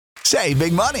Save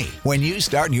big money when you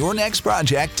start your next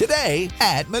project today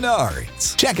at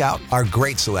Menards. Check out our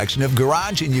great selection of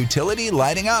garage and utility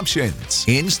lighting options.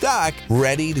 In stock,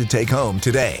 ready to take home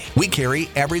today. We carry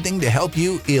everything to help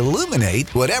you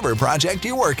illuminate whatever project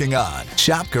you're working on.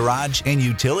 Shop garage and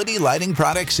utility lighting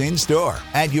products in store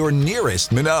at your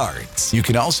nearest Menards. You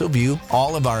can also view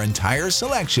all of our entire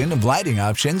selection of lighting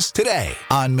options today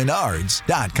on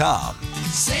Menards.com.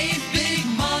 Save big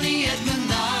money at Menards.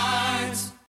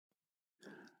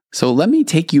 So let me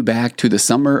take you back to the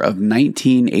summer of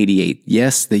 1988.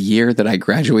 Yes, the year that I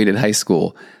graduated high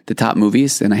school. The top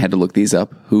movies, and I had to look these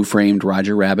up: Who Framed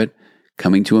Roger Rabbit,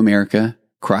 Coming to America,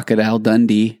 Crocodile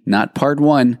Dundee, not part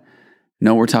 1.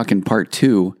 No, we're talking part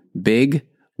 2. Big,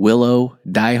 Willow,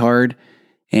 Die Hard,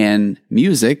 and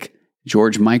music.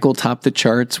 George Michael topped the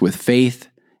charts with Faith,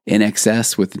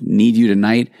 INXS with Need You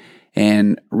Tonight,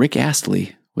 and Rick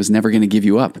Astley was Never Gonna Give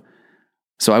You Up.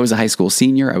 So I was a high school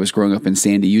senior. I was growing up in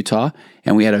Sandy, Utah,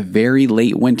 and we had a very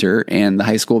late winter, and the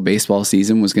high school baseball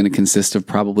season was going to consist of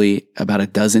probably about a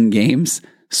dozen games.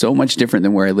 So much different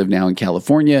than where I live now in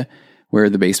California, where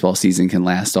the baseball season can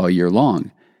last all year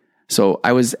long. So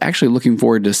I was actually looking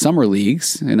forward to summer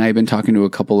leagues, and I had been talking to a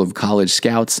couple of college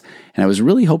scouts, and I was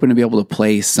really hoping to be able to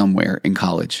play somewhere in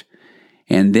college.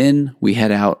 And then we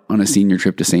head out on a senior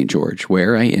trip to St. George,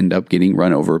 where I end up getting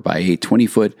run over by a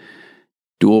 20-foot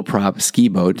dual prop ski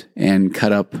boat and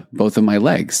cut up both of my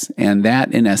legs. And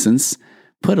that, in essence,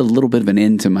 put a little bit of an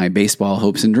end to my baseball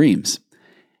hopes and dreams.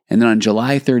 And then on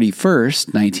July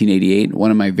 31st, 1988, one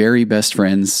of my very best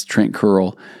friends, Trent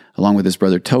Curl, along with his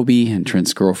brother Toby and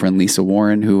Trent's girlfriend Lisa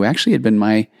Warren, who actually had been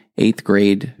my 8th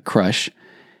grade crush,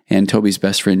 and Toby's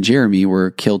best friend Jeremy, were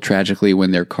killed tragically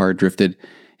when their car drifted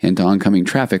into oncoming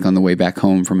traffic on the way back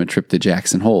home from a trip to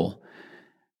Jackson Hole.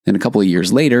 Then a couple of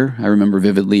years later, I remember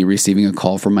vividly receiving a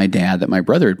call from my dad that my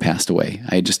brother had passed away.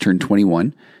 I had just turned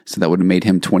 21, so that would have made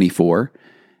him 24.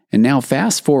 And now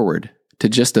fast forward to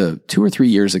just 2 or 3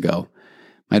 years ago,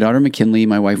 my daughter McKinley,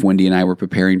 my wife Wendy, and I were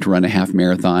preparing to run a half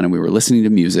marathon, and we were listening to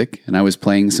music, and I was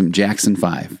playing some Jackson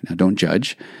 5. Now, don't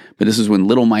judge, but this was when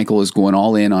Little Michael was going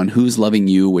all in on Who's Loving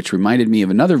You, which reminded me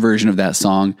of another version of that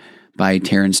song by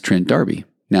Terrence Trent D'Arby.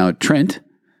 Now, Trent,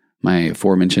 my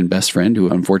aforementioned best friend, who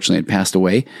unfortunately had passed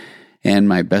away, and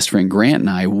my best friend Grant and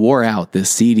I wore out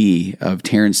this CD of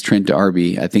Terrence Trent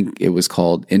D'Arby. I think it was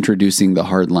called Introducing the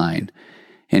Hard Line.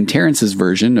 And Terrence's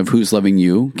version of Who's Loving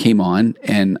You came on,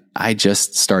 and I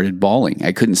just started bawling.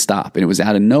 I couldn't stop, and it was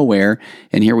out of nowhere.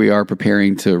 And here we are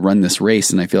preparing to run this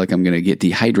race, and I feel like I'm going to get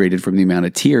dehydrated from the amount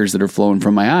of tears that are flowing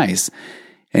from my eyes.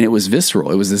 And it was visceral.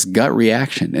 It was this gut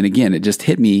reaction. And again, it just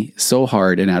hit me so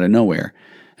hard and out of nowhere.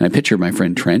 And I pictured my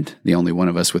friend Trent, the only one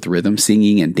of us with rhythm,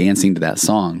 singing and dancing to that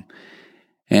song.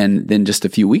 And then just a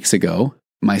few weeks ago,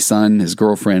 my son, his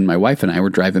girlfriend, my wife, and I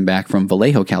were driving back from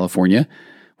Vallejo, California,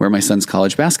 where my son's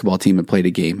college basketball team had played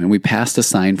a game. And we passed a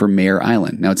sign for Mare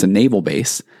Island. Now, it's a naval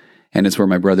base, and it's where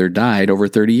my brother died over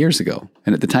 30 years ago.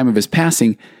 And at the time of his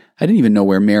passing, I didn't even know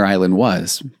where Mare Island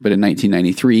was. But in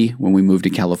 1993, when we moved to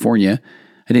California,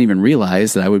 I didn't even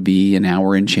realize that I would be an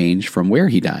hour and change from where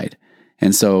he died.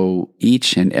 And so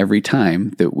each and every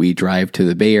time that we drive to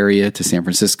the Bay Area, to San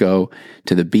Francisco,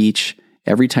 to the beach,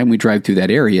 every time we drive through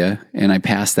that area and I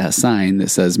pass that sign that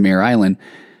says Mare Island,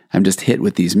 I'm just hit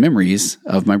with these memories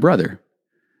of my brother.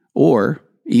 Or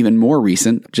even more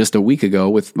recent, just a week ago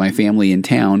with my family in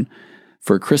town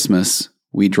for Christmas,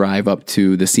 we drive up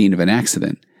to the scene of an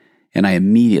accident, and I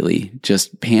immediately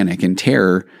just panic and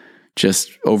terror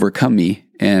just overcome me.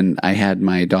 And I had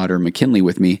my daughter McKinley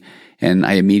with me, and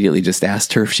I immediately just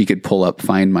asked her if she could pull up,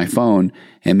 find my phone,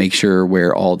 and make sure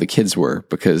where all the kids were,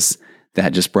 because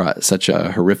that just brought such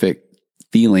a horrific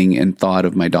feeling and thought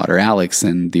of my daughter Alex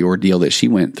and the ordeal that she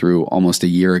went through almost a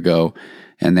year ago,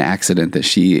 and the accident that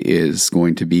she is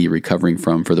going to be recovering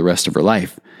from for the rest of her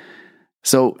life.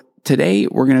 So today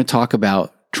we're going to talk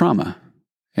about trauma,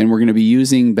 and we're going to be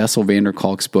using Bessel van der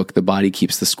Kolk's book, The Body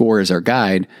Keeps the Score, as our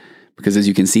guide, because as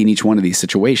you can see in each one of these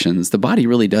situations, the body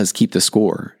really does keep the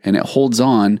score, and it holds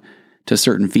on to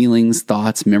certain feelings,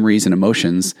 thoughts, memories, and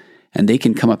emotions, and they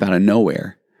can come up out of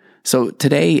nowhere. So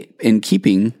today, in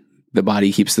keeping The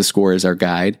Body Keeps the Score as our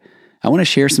guide, I want to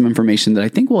share some information that I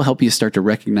think will help you start to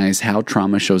recognize how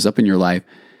trauma shows up in your life,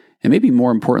 and maybe more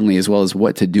importantly, as well as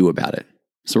what to do about it.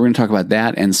 So we're going to talk about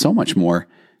that and so much more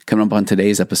coming up on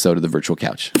today's episode of The Virtual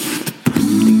Couch.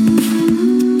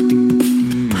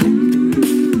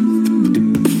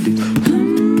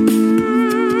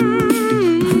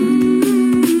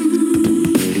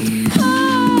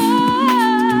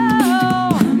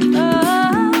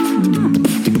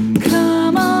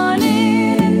 Come on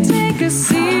in and take a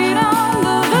seat on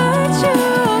the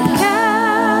Virtual Couch.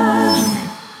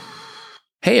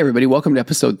 everybody. Welcome to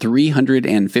episode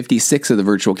 356 of The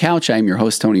Virtual Couch. I'm your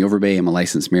host, Tony Overbay. I'm a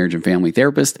licensed marriage and family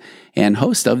therapist and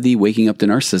host of the Waking Up to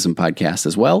Narcissism podcast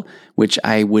as well, which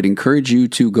I would encourage you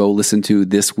to go listen to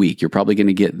this week. You're probably going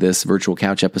to get this Virtual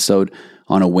Couch episode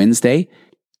on a Wednesday.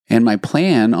 And my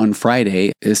plan on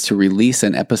Friday is to release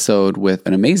an episode with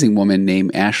an amazing woman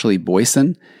named Ashley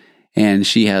Boyson. And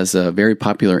she has a very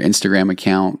popular Instagram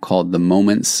account called The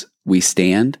Moments We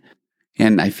Stand.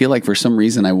 And I feel like for some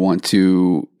reason I want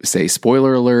to say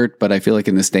spoiler alert, but I feel like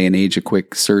in this day and age, a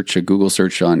quick search, a Google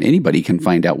search on anybody can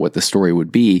find out what the story would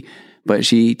be. But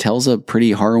she tells a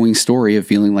pretty harrowing story of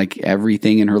feeling like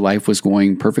everything in her life was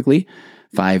going perfectly.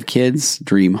 5 kids,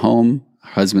 dream home,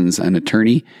 husband's an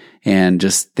attorney, and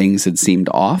just things had seemed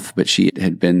off, but she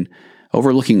had been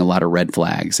overlooking a lot of red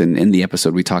flags. And in the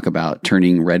episode, we talk about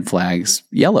turning red flags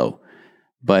yellow.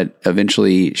 But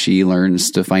eventually she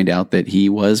learns to find out that he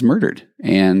was murdered.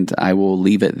 And I will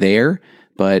leave it there,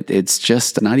 but it's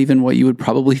just not even what you would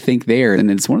probably think there. And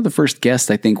it's one of the first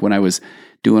guests, I think, when I was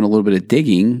doing a little bit of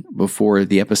digging before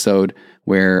the episode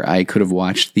where I could have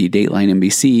watched the Dateline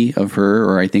NBC of her,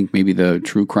 or I think maybe the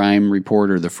True Crime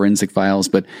Report or the Forensic Files.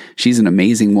 But she's an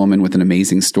amazing woman with an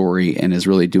amazing story and is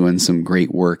really doing some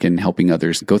great work in helping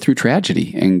others go through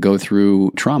tragedy and go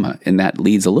through trauma. And that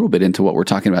leads a little bit into what we're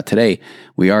talking about today.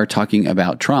 We are talking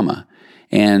about trauma.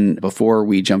 And before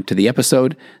we jump to the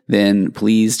episode, then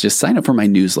please just sign up for my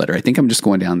newsletter. I think I'm just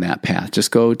going down that path.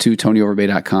 Just go to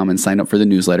tonyoverbay.com and sign up for the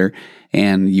newsletter,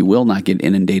 and you will not get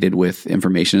inundated with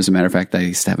information. As a matter of fact, I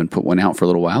just haven't put one out for a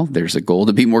little while. There's a goal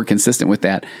to be more consistent with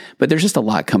that, but there's just a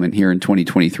lot coming here in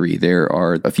 2023. There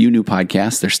are a few new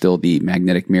podcasts. There's still the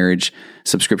Magnetic Marriage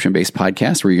subscription-based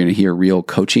podcast where you're going to hear real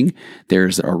coaching.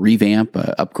 There's a revamp,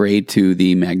 upgrade to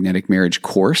the Magnetic Marriage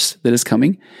course that is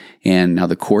coming. And now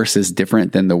the course is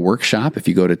different than the workshop. If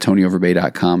you go to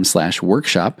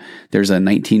tonyoverbay.com/workshop, there's a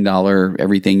 $19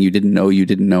 everything you didn't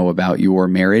know about your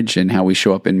marriage and how we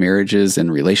show up in marriages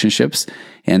and relationships.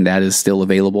 And that is still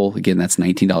available. Again, that's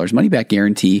 $19 money back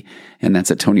guarantee. And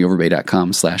that's at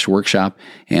tonyoverbay.com/workshop.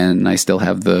 And I still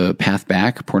have the Path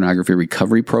Back pornography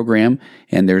recovery program.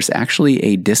 And there's actually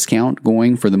a discount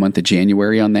going for the month of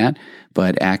January on that.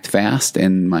 But act fast,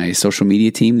 and my social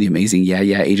media team, the amazing Yeah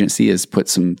Agency, has put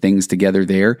some things together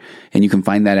there. And you can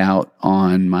find that out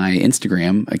on my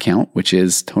Instagram account, which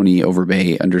is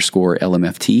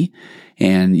TonyOverbay_LMFT.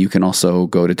 And you can also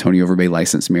go to Tony Overbay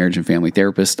Licensed Marriage and Family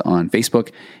Therapist on Facebook,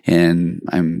 and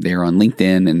I'm there on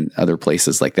LinkedIn and other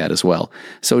places like that as well.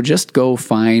 So just go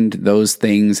find those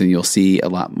things and you'll see a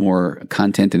lot more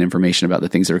content and information about the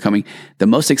things that are coming. The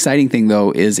most exciting thing,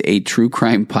 though, is a true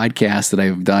crime podcast that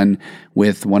I've done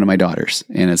with one of my daughters.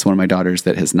 And it's one of my daughters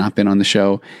that has not been on the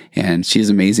show, and she's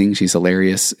amazing. She's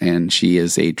hilarious, and she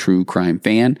is a true crime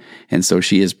fan. And so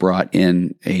she has brought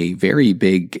in a very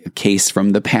big case from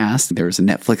the past. There's a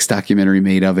Netflix documentary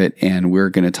made of it, and we're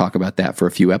going to talk about that for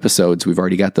a few episodes. We've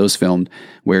already got those filmed,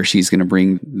 where she's going to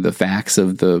bring the facts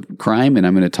of the crime, and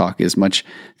I'm going to talk as much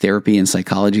therapy and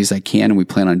psychology as I can. And we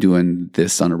plan on doing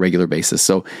this on a regular basis.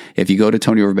 So if you go to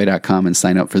tonyoverbay.com and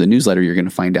sign up for the newsletter, you're going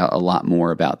to find out a lot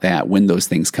more about that when those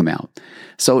things come out.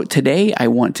 So today I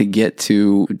want to get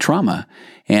to trauma,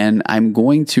 and I'm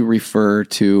going to refer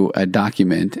to a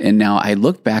document. And now I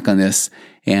looked back on this,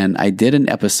 and I did an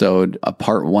episode, a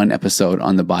part 1 episode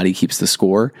on The Body Keeps the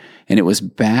Score. And it was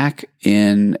back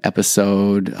in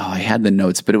episode, I had the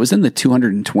notes, but it was in the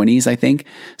 220s, I think.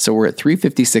 So we're at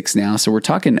 356 now. So we're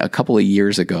talking a couple of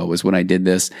years ago was when I did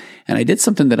this. And I did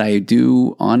something that I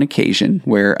do on occasion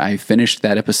where I finished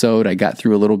that episode. I got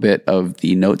through a little bit of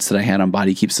the notes that I had on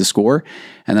Body Keeps the Score.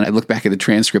 And then I looked back at the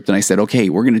transcript and I said, okay,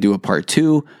 we're going to do a part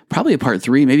 2, probably a part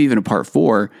 3, maybe even a part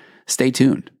 4. Stay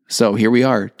tuned. So here we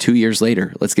are 2 years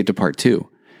later. Let's get to part 2.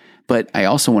 But I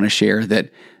also want to share that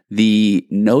the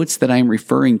notes that I'm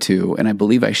referring to, and I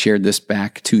believe I shared this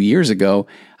back 2 years ago,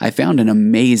 I found an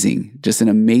amazing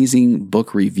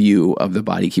book review of The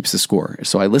Body Keeps the Score.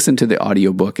 So I listened to the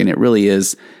audiobook, and it really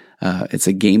is, it's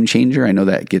a game changer. I know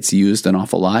that gets used an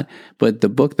awful lot, but the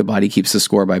book, The Body Keeps the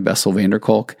Score by Bessel van der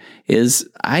Kolk, is,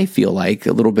 I feel like,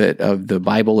 a little bit of the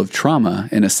Bible of trauma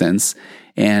in a sense.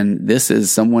 And this is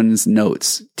someone's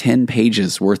notes, 10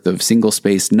 pages worth of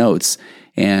single-spaced notes.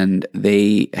 And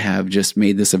they have just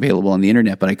made this available on the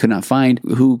internet, but I could not find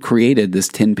who created this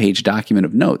 10-page document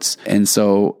of notes. And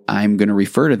so I'm going to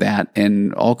refer to that,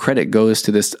 and all credit goes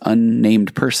to this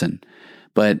unnamed person.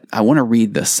 But I want to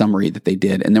read the summary that they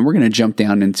did, and then we're going to jump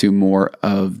down into more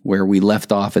of where we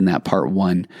left off in that part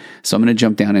 1. So I'm going to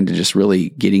jump down into just really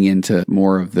getting into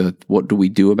more of the what do we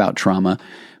do about trauma.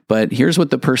 But here's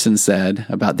what the person said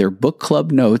about their book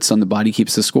club notes on The Body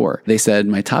Keeps the Score. They said,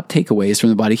 my top takeaways from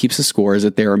The Body Keeps the Score is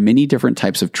that there are many different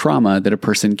types of trauma that a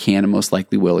person can and most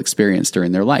likely will experience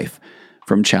during their life.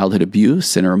 From childhood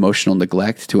abuse and or emotional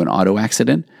neglect to an auto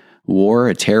accident, war,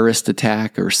 a terrorist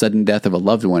attack, or sudden death of a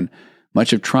loved one,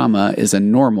 much of trauma is a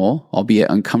normal, albeit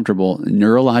uncomfortable,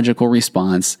 neurological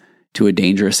response to a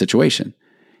dangerous situation.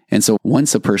 And so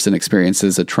once a person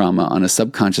experiences a trauma on a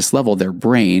subconscious level, their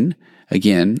brain,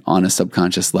 again, on a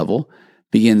subconscious level,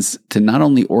 begins to not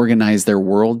only organize their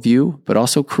worldview, but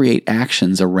also create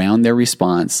actions around their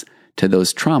response to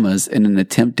those traumas in an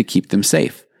attempt to keep them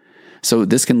safe. So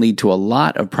this can lead to a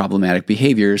lot of problematic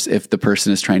behaviors if the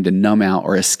person is trying to numb out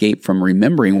or escape from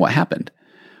remembering what happened.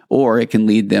 Or it can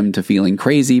lead them to feeling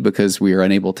crazy because we are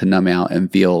unable to numb out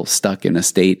and feel stuck in a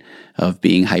state of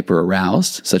being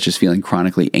hyper-aroused, such as feeling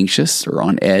chronically anxious or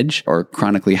on edge or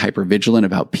chronically hypervigilant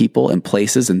about people and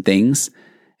places and things.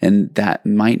 And that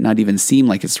might not even seem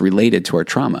like it's related to our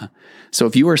trauma. So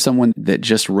if you are someone that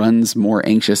just runs more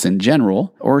anxious in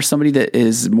general, or somebody that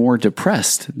is more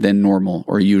depressed than normal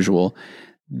or usual,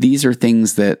 these are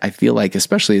things that I feel like,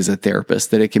 especially as a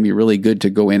therapist, that it can be really good to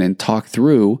go in and talk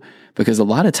through, because a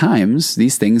lot of times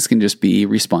these things can just be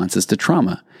responses to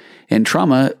trauma. And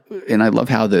trauma, and I love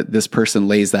how this person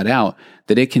lays that out,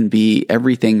 that it can be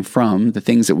everything from the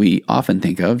things that we often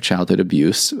think of, childhood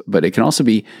abuse, but it can also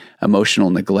be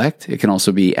emotional neglect. It can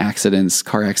also be accidents,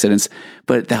 car accidents.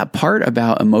 But that part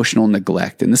about emotional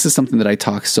neglect, and this is something that I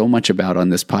talk so much about on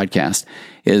this podcast,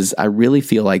 is I really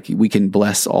feel like we can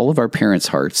bless all of our parents'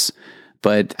 hearts,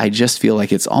 but I just feel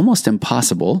like it's almost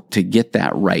impossible to get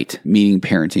that right, meaning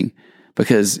parenting.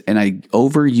 Because, and I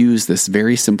overuse this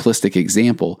very simplistic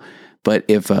example, but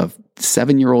if a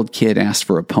 7-year-old kid asks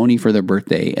for a pony for their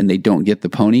birthday and they don't get the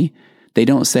pony, they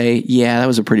don't say, yeah, that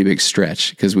was a pretty big stretch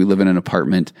because we live in an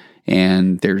apartment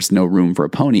and there's no room for a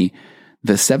pony.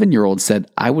 The 7-year-old said,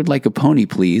 I would like a pony,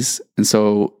 please. And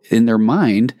so in their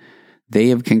mind, they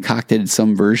have concocted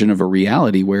some version of a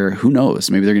reality where, who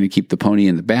knows, maybe they're going to keep the pony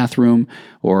in the bathroom,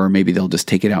 or maybe they'll just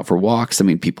take it out for walks. I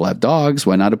mean, people have dogs,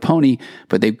 why not a pony?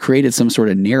 But they've created some sort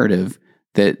of narrative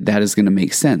that is going to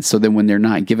make sense. So then when they're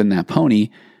not given that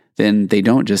pony, then they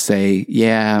don't just say,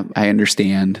 yeah, I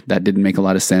understand. That didn't make a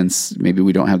lot of sense. Maybe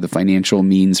we don't have the financial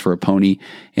means for a pony,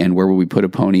 and where will we put a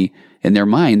pony? In their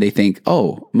mind, they think,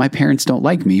 oh, my parents don't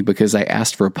like me because I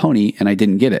asked for a pony and I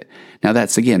didn't get it. Now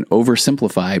that's, again,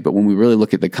 oversimplified, but when we really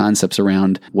look at the concepts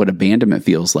around what abandonment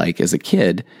feels like as a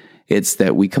kid, it's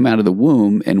that we come out of the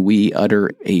womb and we utter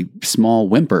a small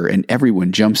whimper and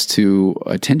everyone jumps to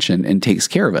attention and takes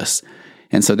care of us.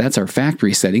 And so that's our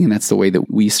factory setting, and that's the way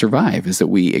that we survive, is that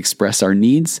we express our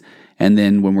needs. And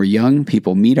then when we're young,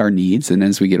 people meet our needs. And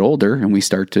as we get older and we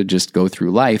start to just go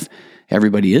through life,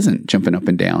 everybody isn't jumping up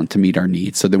and down to meet our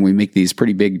needs. So then we make these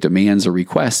pretty big demands or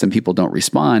requests and people don't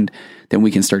respond. Then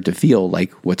we can start to feel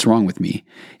like, what's wrong with me?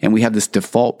 And we have this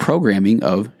default programming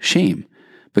of shame,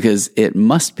 because it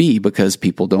must be because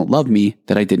people don't love me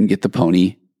that I didn't get the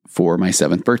pony for my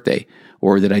 7th birthday,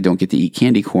 or that I don't get to eat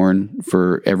candy corn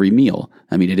for every meal.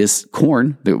 I mean, it is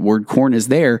corn. The word corn is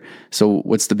there. So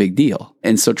what's the big deal?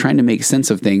 And so trying to make sense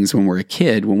of things when we're a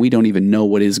kid, when we don't even know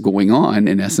what is going on,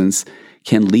 in essence,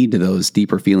 can lead to those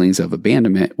deeper feelings of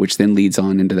abandonment, which then leads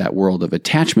on into that world of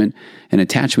attachment. And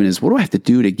attachment is, what do I have to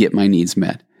do to get my needs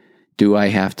met? Do I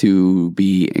have to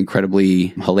be incredibly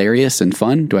hilarious and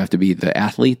fun? Do I have to be the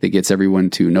athlete that gets everyone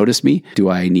to notice me? Do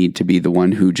I need to be the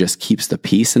one who just keeps the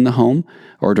peace in the home?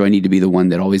 Or do I need to be the one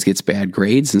that always gets bad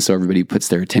grades and so everybody puts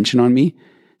their attention on me?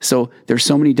 So there's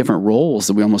so many different roles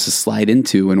that we almost slide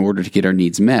into in order to get our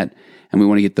needs met. And we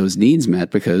want to get those needs met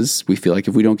because we feel like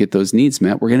if we don't get those needs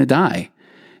met, we're going to die.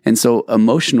 And so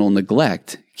emotional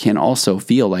neglect can also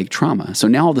feel like trauma. So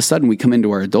now all of a sudden we come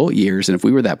into our adult years, and if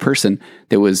we were that person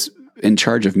that was in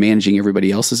charge of managing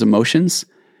everybody else's emotions,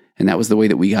 and that was the way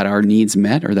that we got our needs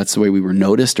met, or that's the way we were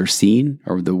noticed or seen,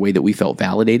 or the way that we felt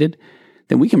validated,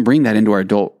 then we can bring that into our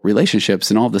adult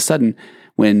relationships. And all of a sudden,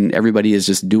 when everybody is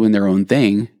just doing their own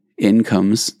thing, in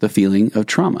comes the feeling of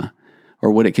trauma.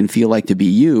 Or what it can feel like to be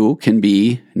you can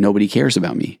be, nobody cares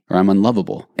about me, or I'm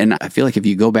unlovable. And I feel like if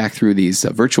you go back through these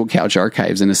virtual couch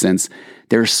archives, in a sense,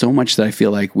 there's so much that I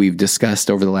feel like we've discussed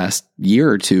over the last year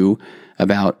or two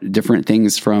about different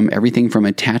things, from everything from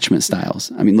attachment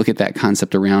styles. I mean, look at that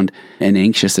concept around an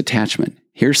anxious attachment.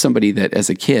 Here's somebody that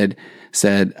as a kid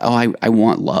said, oh, I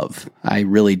want love. I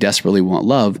really desperately want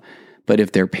love. But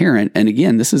if their parent, and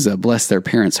again, this is a bless their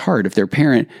parent's heart, if their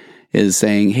parent is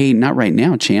saying, hey, not right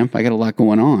now, champ. I got a lot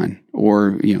going on.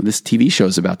 Or, this TV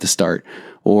show's about to start.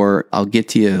 Or I'll get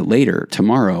to you later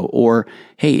tomorrow. Or,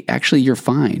 hey, actually, you're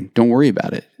fine. Don't worry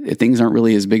about it. If things aren't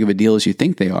really as big of a deal as you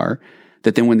think they are,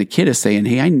 that then when the kid is saying,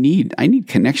 hey, I need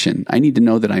connection. I need to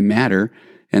know that I matter.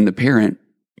 And the parent,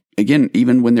 again,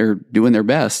 even when they're doing their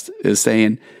best, is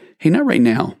saying, hey, not right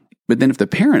now. But then if the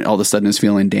parent all of a sudden is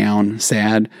feeling down,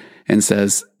 sad, and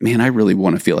says, man, I really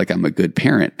want to feel like I'm a good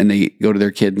parent. And they go to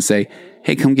their kid and say,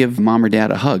 hey, come give mom or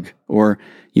dad a hug. Or,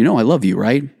 I love you,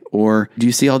 right? Or do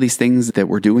you see all these things that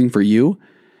we're doing for you?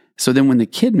 So then when the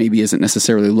kid maybe isn't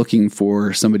necessarily looking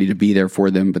for somebody to be there for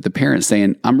them, but the parent's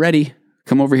saying, I'm ready,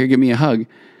 come over here, give me a hug.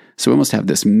 So we almost have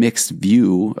this mixed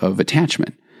view of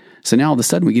attachment. So now all of a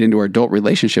sudden we get into our adult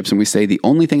relationships and we say, the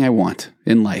only thing I want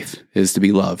in life is to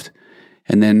be loved.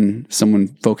 And then someone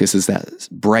focuses that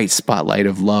bright spotlight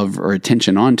of love or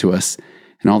attention onto us.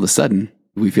 And all of a sudden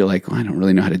we feel like, I don't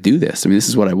really know how to do this. This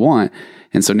is what I want.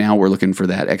 And so now we're looking for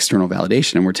that external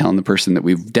validation, and we're telling the person that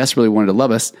we've desperately wanted to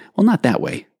love us, well, not that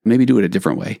way. Maybe do it a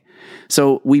different way.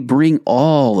 So we bring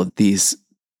all of these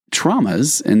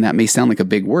traumas, and that may sound like a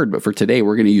big word, but for today,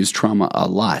 we're going to use trauma a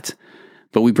lot.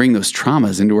 But we bring those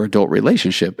traumas into our adult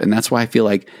relationship. And that's why I feel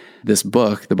like this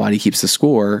book, The Body Keeps the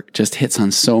Score, just hits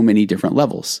on so many different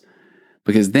levels.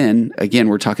 Because then, again,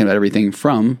 we're talking about everything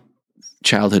from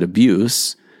childhood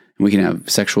abuse. We can have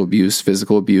sexual abuse,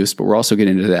 physical abuse, but we're also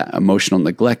getting into that emotional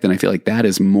neglect. And I feel like that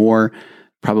is more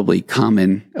probably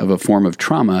common of a form of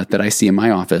trauma that I see in my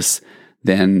office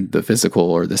than the physical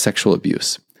or the sexual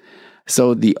abuse.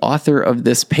 So the author of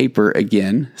this paper,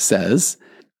 again, says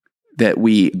that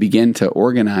we begin to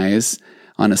organize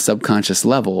on a subconscious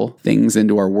level things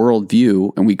into our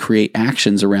worldview, and we create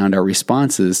actions around our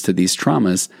responses to these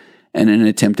traumas in an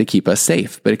attempt to keep us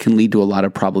safe. But it can lead to a lot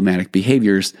of problematic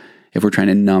behaviors if we're trying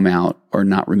to numb out or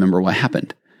not remember what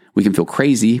happened. We can feel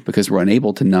crazy because we're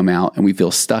unable to numb out, and we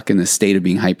feel stuck in this state of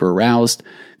being hyper-aroused,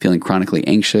 feeling chronically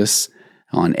anxious,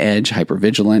 on edge,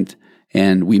 hypervigilant,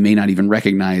 and we may not even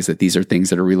recognize that these are things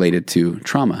that are related to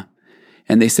trauma.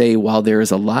 And they say while there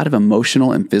is a lot of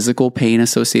emotional and physical pain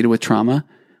associated with trauma,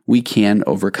 we can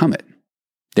overcome it.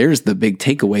 There's the big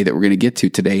takeaway that we're going to get to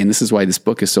today, and this is why this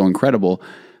book is so incredible,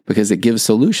 because it gives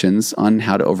solutions on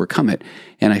how to overcome it.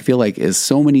 And I feel like as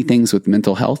so many things with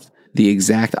mental health, the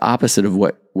exact opposite of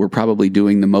what we're probably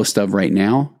doing the most of right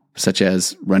now, such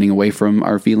as running away from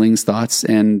our feelings, thoughts,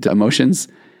 and emotions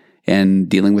and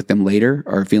dealing with them later,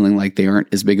 or feeling like they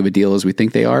aren't as big of a deal as we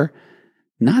think they are,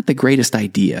 not the greatest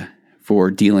idea for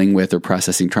dealing with or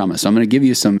processing trauma. So I'm going to give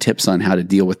you some tips on how to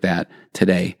deal with that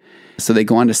today. So they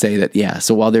go on to say that,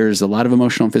 so while there's a lot of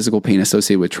emotional and physical pain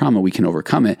associated with trauma, we can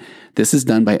overcome it. This is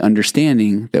done by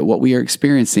understanding that what we are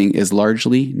experiencing is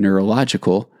largely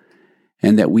neurological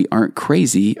and that we aren't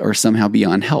crazy or somehow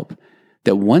beyond help.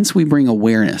 That once we bring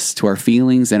awareness to our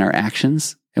feelings and our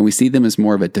actions, and we see them as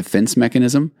more of a defense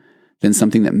mechanism than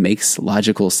something that makes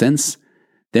logical sense,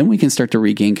 then we can start to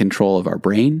regain control of our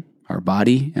brain, our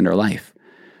body, and our life.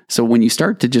 So when you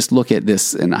start to just look at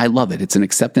this, and I love it, it's an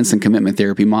acceptance and commitment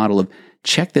therapy model of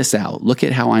check this out, look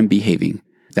at how I'm behaving.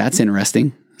 That's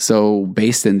interesting. So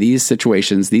based in these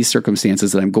situations, these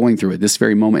circumstances that I'm going through at this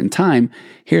very moment in time,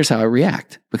 here's how I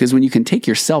react. Because when you can take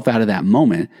yourself out of that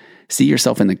moment, see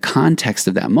yourself in the context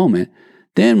of that moment,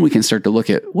 then we can start to look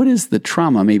at what is the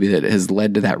trauma maybe that has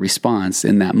led to that response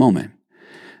in that moment.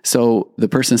 So the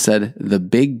person said, the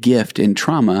big gift in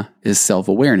trauma is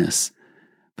self-awareness.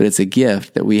 But it's a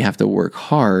gift that we have to work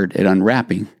hard at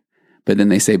unwrapping. But then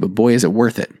they say, but boy, is it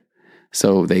worth it.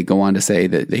 So they go on to say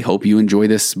that they hope you enjoy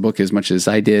this book as much as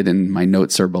I did, and my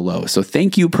notes are below. So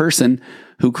thank you, person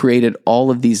who created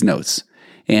all of these notes.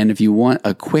 And if you want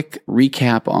a quick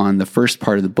recap on the first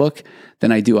part of the book,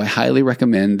 then I highly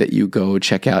recommend that you go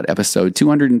check out episode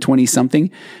 220 something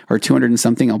or 200 and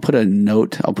something. I'll put a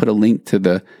link to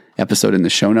the episode in the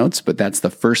show notes, but that's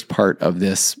the first part of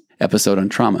this episode on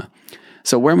trauma.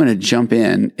 So where I'm going to jump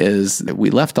in is that we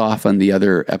left off on the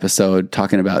other episode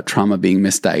talking about trauma being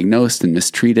misdiagnosed and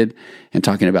mistreated and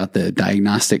talking about the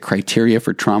diagnostic criteria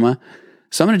for trauma.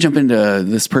 So I'm going to jump into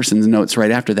this person's notes right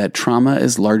after that. Trauma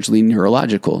is largely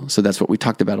neurological. So that's what we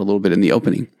talked about a little bit in the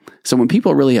opening. So when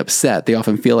people are really upset, they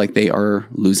often feel like they are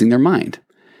losing their mind.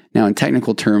 Now, in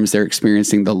technical terms, they're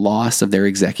experiencing the loss of their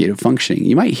executive functioning.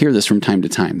 You might hear this from time to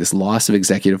time, this loss of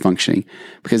executive functioning,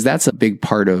 because that's a big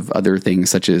part of other things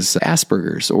such as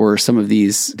Asperger's or some of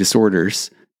these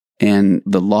disorders. And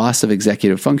the loss of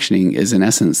executive functioning is, in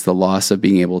essence, the loss of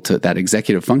being able to, that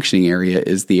executive functioning area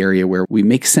is the area where we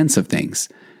make sense of things.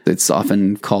 It's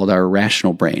often called our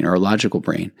rational brain or logical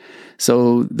brain.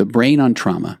 So the brain on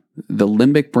trauma, The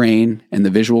limbic brain and the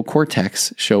visual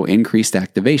cortex show increased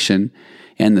activation,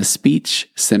 and the speech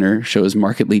center shows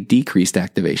markedly decreased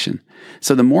activation.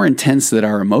 So the more intense that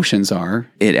our emotions are,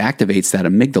 it activates that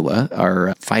amygdala,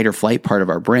 our fight or flight part of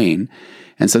our brain.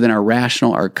 And so then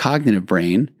our cognitive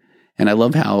brain, and I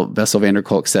love how Bessel van der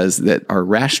Kolk says that our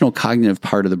rational cognitive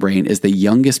part of the brain is the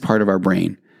youngest part of our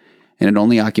brain, and it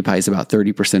only occupies about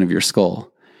 30% of your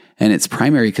skull. And its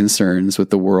primary concerns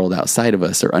with the world outside of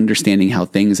us are understanding how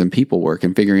things and people work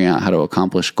and figuring out how to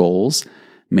accomplish goals,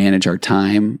 manage our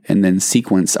time, and then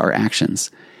sequence our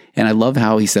actions. And I love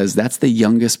how he says that's the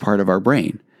youngest part of our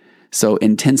brain. So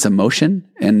intense emotion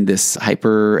and this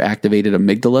hyper-activated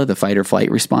amygdala, the fight or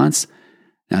flight response,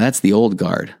 now that's the old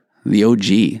guard, the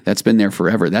OG. That's been there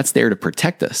forever. That's there to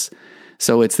protect us.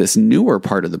 So it's this newer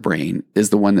part of the brain is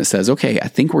the one that says, okay, I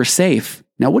think we're safe.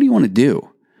 Now what do you want to do?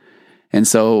 And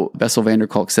so Bessel van der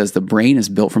Kolk says the brain is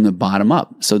built from the bottom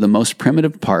up. So the most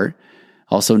primitive part,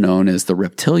 also known as the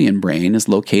reptilian brain, is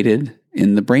located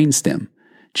in the brainstem,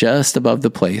 just above the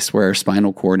place where our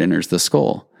spinal cord enters the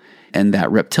skull. And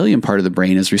that reptilian part of the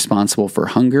brain is responsible for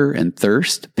hunger and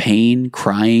thirst, pain,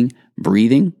 crying,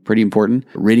 breathing, pretty important,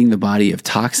 ridding the body of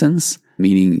toxins,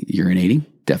 meaning urinating,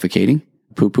 defecating,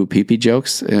 poo-poo pee-pee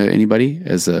jokes, anybody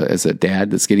as a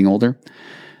dad that's getting older.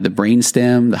 The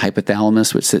brainstem, the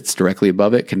hypothalamus, which sits directly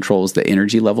above it, controls the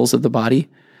energy levels of the body.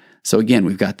 So again,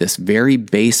 we've got this very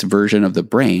base version of the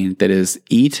brain that is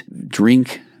eat,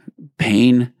 drink,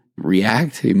 pain,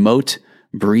 react, emote,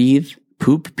 breathe,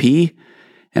 poop, pee.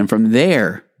 And from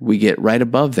there, we get right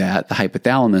above that, the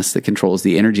hypothalamus that controls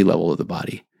the energy level of the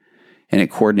body. And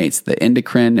it coordinates the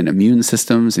endocrine and immune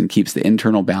systems and keeps the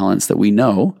internal balance that we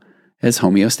know as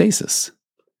homeostasis.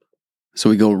 So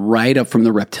we go right up from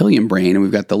the reptilian brain and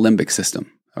we've got the limbic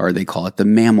system, or they call it the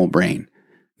mammal brain.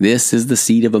 This is the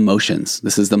seat of emotions.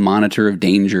 This is the monitor of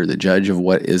danger, the judge of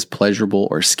what is pleasurable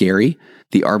or scary,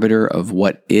 the arbiter of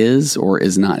what is or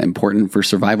is not important for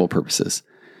survival purposes.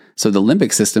 So the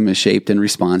limbic system is shaped in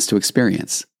response to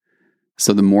experience.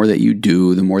 So the more that you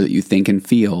do, the more that you think and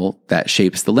feel, that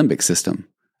shapes the limbic system.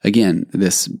 Again,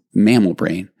 this mammal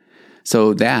brain.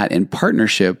 So that in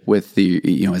partnership with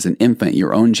as an infant,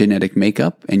 your own genetic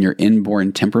makeup and your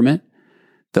inborn temperament,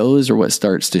 those are what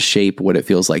starts to shape what it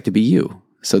feels like to be you.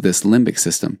 So this limbic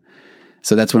system.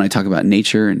 So that's when I talk about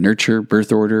nature, nurture,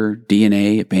 birth order,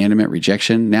 DNA, abandonment,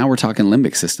 rejection. Now we're talking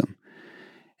limbic system.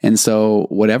 And so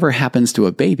whatever happens to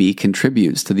a baby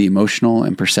contributes to the emotional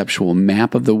and perceptual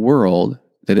map of the world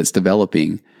that it's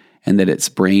developing and that its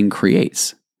brain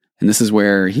creates. And this is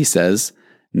where he says,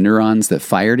 neurons that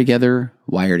fire together,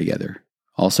 wire together,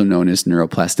 also known as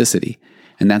neuroplasticity.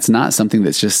 And that's not something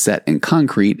that's just set in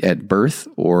concrete at birth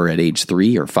or at age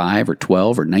 3 or 5 or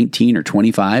 12 or 19 or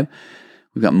 25.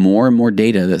 We've got more and more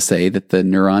data that say that the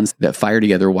neurons that fire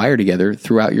together, wire together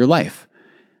throughout your life.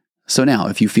 So now,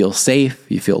 if you feel safe,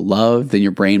 you feel loved, then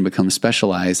your brain becomes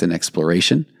specialized in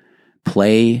exploration,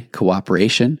 play,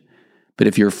 cooperation. But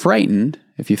if you're frightened,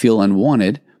 if you feel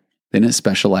unwanted, then it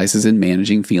specializes in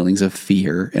managing feelings of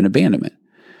fear and abandonment.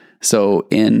 So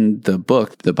in the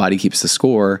book, The Body Keeps the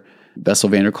Score, Bessel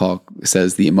van der Kolk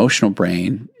says the emotional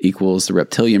brain equals the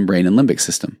reptilian brain and limbic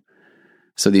system.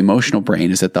 So the emotional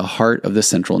brain is at the heart of the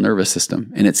central nervous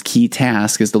system, and its key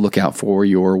task is to look out for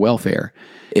your welfare.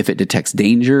 If it detects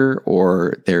danger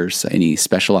or there's any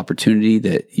special opportunity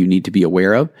that you need to be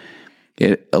aware of,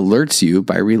 it alerts you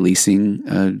by releasing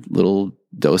a little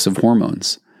dose of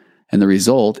hormones. And the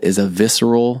result is a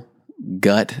visceral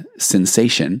gut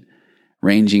sensation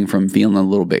ranging from feeling a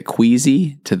little bit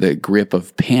queasy to the grip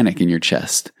of panic in your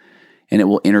chest. And it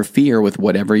will interfere with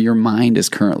whatever your mind is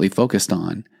currently focused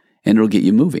on. And it'll get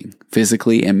you moving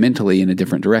physically and mentally in a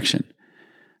different direction.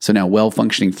 So now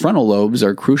well-functioning frontal lobes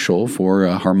are crucial for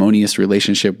a harmonious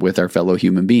relationship with our fellow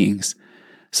human beings.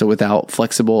 So without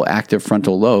flexible, active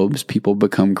frontal lobes, people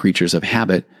become creatures of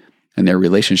habit, and their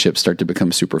relationships start to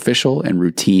become superficial and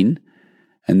routine.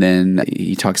 And then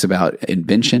he talks about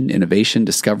invention, innovation,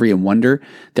 discovery, and wonder.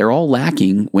 They're all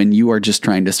lacking when you are just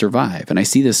trying to survive. And I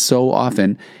see this so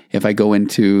often if I go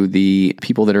into the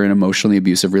people that are in emotionally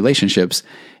abusive relationships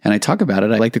and I talk about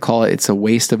it. I like to call it's a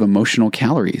waste of emotional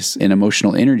calories and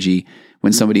emotional energy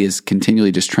when somebody is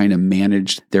continually just trying to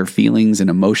manage their feelings and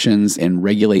emotions and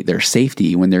regulate their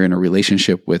safety when they're in a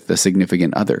relationship with a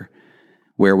significant other.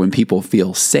 Where when people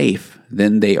feel safe,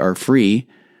 then they are free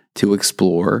to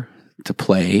explore, to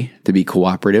play, to be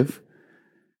cooperative.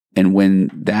 And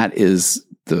when that is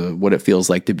what it feels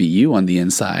like to be you on the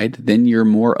inside, then you're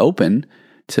more open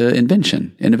to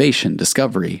invention, innovation,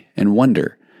 discovery, and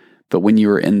wonder. But when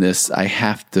you're in this, I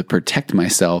have to protect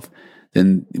myself,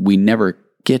 then we never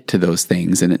get to those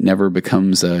things, and it never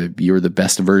becomes you're the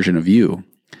best version of you.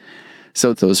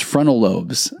 So those frontal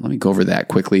lobes, let me go over that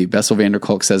quickly. Bessel van der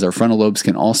Kolk says our frontal lobes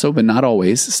can also, but not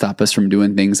always, stop us from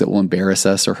doing things that will embarrass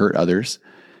us or hurt others.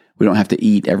 We don't have to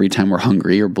eat every time we're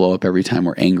hungry or blow up every time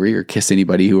we're angry or kiss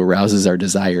anybody who arouses our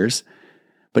desires.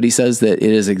 But he says that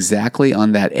it is exactly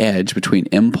on that edge between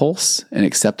impulse and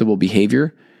acceptable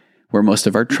behavior where most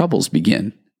of our troubles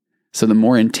begin. So the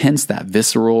more intense that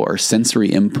visceral or sensory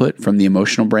input from the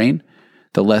emotional brain,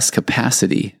 the less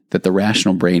capacity that the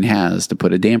rational brain has to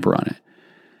put a damper on it.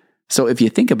 So if you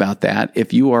think about that,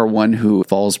 if you are one who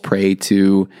falls prey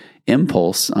to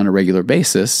impulse on a regular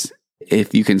basis,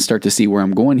 if you can start to see where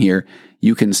I'm going here,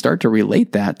 you can start to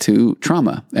relate that to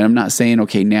trauma. And I'm not saying,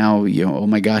 okay, now, oh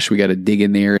my gosh, we got to dig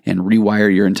in there and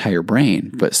rewire your entire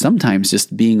brain. But sometimes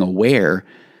just being aware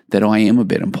that, I am a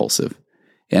bit impulsive,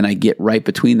 and I get right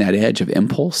between that edge of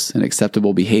impulse and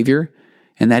acceptable behavior.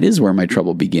 And that is where my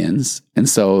trouble begins. And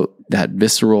so that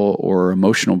visceral or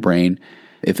emotional brain,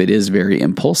 if it is very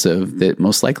impulsive, that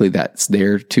most likely that's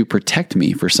there to protect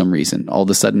me for some reason. All of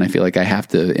a sudden, I feel like I have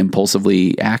to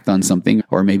impulsively act on something,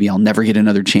 or maybe I'll never get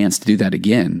another chance to do that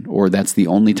again. Or that's the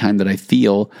only time that I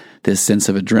feel this sense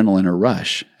of adrenaline or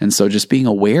rush. And so just being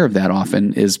aware of that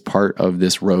often is part of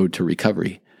this road to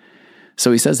recovery.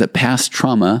 So he says that past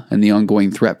trauma and the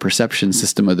ongoing threat perception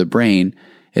system of the brain,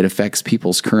 it affects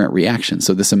people's current reactions.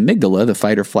 So this amygdala, the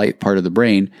fight or flight part of the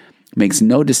brain, makes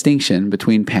no distinction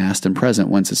between past and present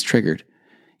once it's triggered.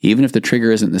 Even if the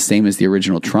trigger isn't the same as the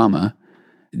original trauma,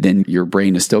 then your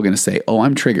brain is still going to say, oh,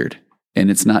 I'm triggered. And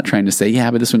it's not trying to say,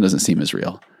 yeah, but this one doesn't seem as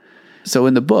real. So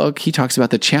in the book, he talks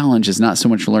about the challenge is not so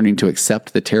much learning to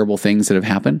accept the terrible things that have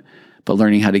happened, but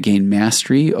learning how to gain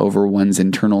mastery over one's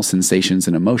internal sensations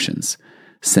and emotions.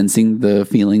 Sensing the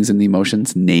feelings and the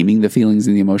emotions, naming the feelings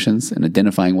and the emotions, and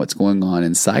identifying what's going on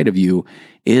inside of you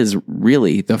is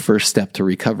really the first step to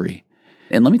recovery.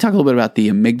 And let me talk a little bit about the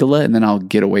amygdala, and then I'll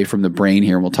get away from the brain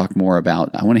here, and we'll talk more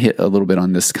about, I want to hit a little bit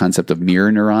on this concept of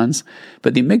mirror neurons.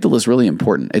 But the amygdala is really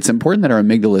important. It's important that our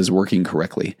amygdala is working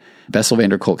correctly. Bessel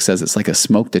van der Kolk says it's like a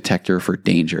smoke detector for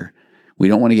danger. We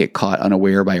don't want to get caught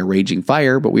unaware by a raging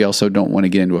fire, but we also don't want to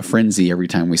get into a frenzy every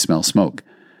time we smell smoke.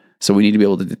 So we need to be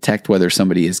able to detect whether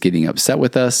somebody is getting upset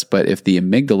with us. But if the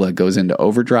amygdala goes into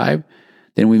overdrive,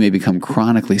 then we may become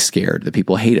chronically scared that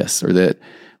people hate us or that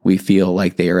we feel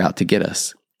like they are out to get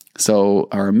us. So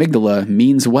our amygdala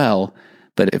means well,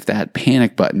 but if that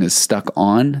panic button is stuck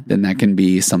on, then that can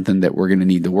be something that we're going to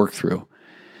need to work through.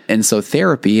 And so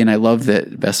therapy, and I love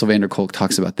that Bessel van der Kolk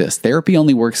talks about this, therapy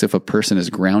only works if a person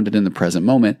is grounded in the present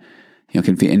moment,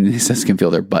 can feel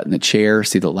their butt in the chair,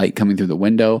 see the light coming through the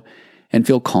window, and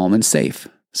feel calm and safe.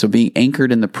 So being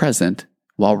anchored in the present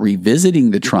while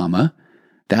revisiting the trauma,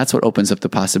 that's what opens up the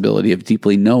possibility of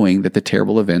deeply knowing that the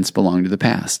terrible events belong to the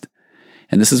past.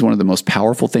 And this is one of the most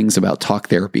powerful things about talk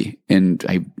therapy. And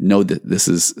I know that this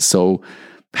is so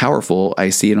powerful. I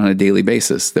see it on a daily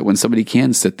basis, that when somebody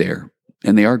can sit there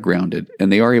and they are grounded and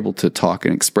they are able to talk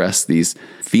and express these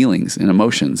feelings and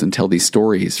emotions and tell these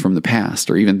stories from the past,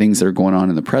 or even things that are going on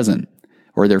in the present,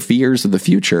 or their fears of the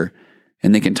future,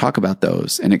 and they can talk about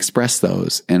those and express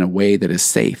those in a way that is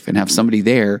safe and have somebody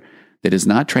there that is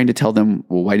not trying to tell them,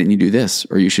 well, why didn't you do this?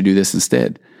 Or you should do this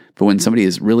instead. But when somebody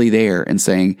is really there and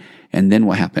saying, and then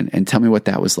what happened? And tell me what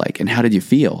that was like. And how did you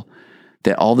feel?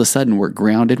 That all of a sudden we're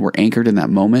grounded, we're anchored in that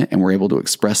moment, and we're able to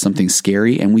express something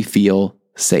scary and we feel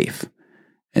safe.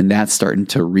 And that's starting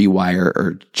to rewire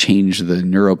or change the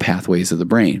neural pathways of the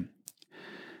brain.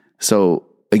 So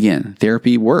again,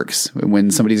 therapy works when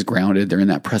somebody's grounded, they're in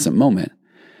that present moment.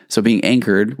 So being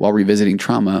anchored while revisiting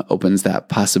trauma opens that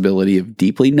possibility of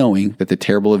deeply knowing that the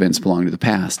terrible events belong to the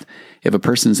past. If a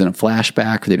person's in a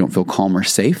flashback or they don't feel calm or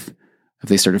safe, if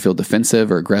they start to feel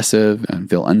defensive or aggressive and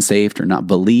feel unsafe or not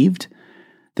believed,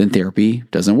 then therapy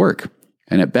doesn't work.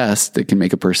 And at best, it can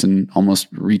make a person almost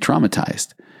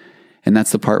re-traumatized. And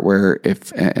that's the part where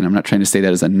and I'm not trying to say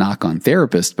that as a knock on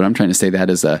therapists, but I'm trying to say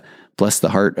that as a bless the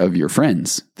heart of your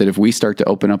friends, that if we start to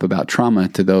open up about trauma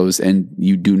to those and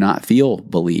you do not feel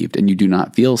believed and you do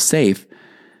not feel safe,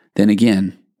 then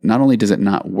again, not only does it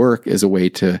not work as a way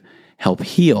to help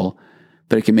heal,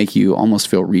 but it can make you almost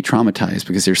feel re-traumatized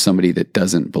because there's somebody that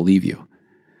doesn't believe you.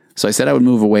 So I said I would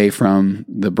move away from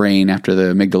the brain after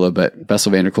the amygdala, but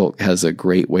Bessel van der Kolk has a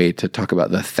great way to talk about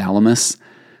the thalamus.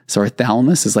 So our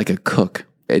thalamus is like a cook.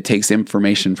 It takes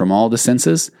information from all the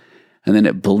senses, and then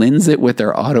it blends it with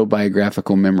our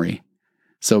autobiographical memory.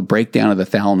 So breakdown of the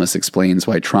thalamus explains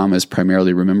why trauma is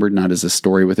primarily remembered not as a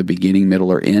story with a beginning,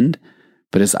 middle, or end,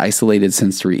 but as isolated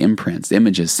sensory imprints,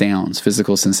 images, sounds,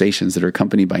 physical sensations that are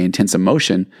accompanied by intense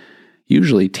emotion,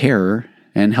 usually terror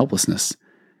and helplessness.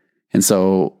 And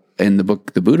so in the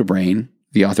book, The Buddha Brain,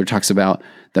 the author talks about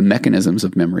the mechanisms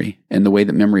of memory, and the way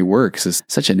that memory works is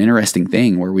such an interesting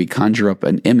thing where we conjure up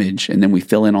an image and then we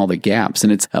fill in all the gaps.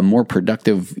 And it's a more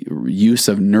productive use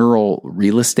of neural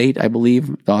real estate, I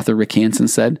believe the author Rick Hanson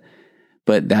said.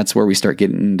 But that's where we start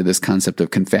getting into this concept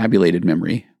of confabulated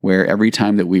memory, where every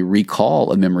time that we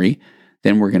recall a memory,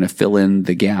 then we're going to fill in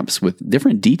the gaps with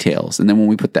different details. And then when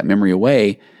we put that memory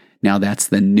away, now that's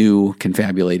the new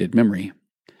confabulated memory.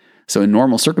 So in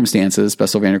normal circumstances,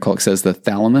 Bessel van der Kolk says the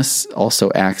thalamus also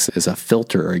acts as a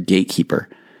filter or a gatekeeper.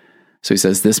 So he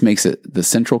says this makes it the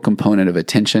central component of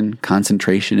attention,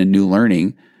 concentration, and new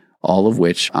learning, all of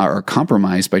which are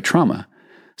compromised by trauma.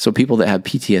 So people that have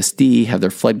PTSD have their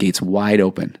floodgates wide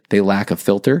open. They lack a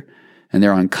filter, and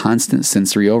they're on constant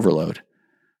sensory overload.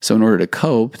 So in order to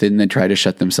cope, then they try to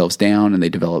shut themselves down, and they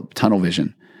develop tunnel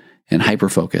vision and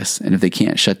hyperfocus. And if they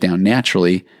can't shut down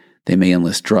naturally, they may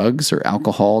enlist drugs or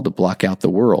alcohol to block out the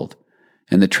world.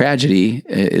 And the tragedy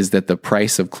is that the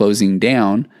price of closing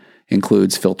down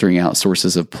includes filtering out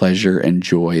sources of pleasure and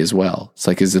joy as well. It's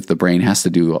like as if the brain has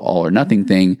to do all or nothing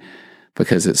thing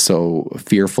because it's so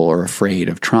fearful or afraid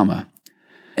of trauma.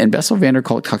 And Bessel van der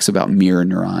Kolk talks about mirror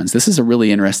neurons. This is a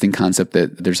really interesting concept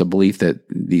that there's a belief that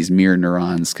these mirror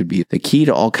neurons could be the key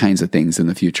to all kinds of things in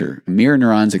the future. Mirror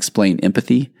neurons explain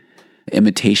empathy,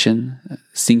 imitation,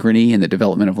 synchrony, and the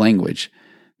development of language.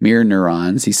 Mirror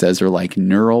neurons, he says, are like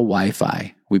neural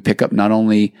Wi-Fi. We pick up not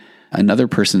only another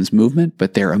person's movement,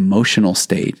 but their emotional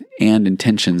state and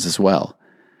intentions as well.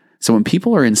 So when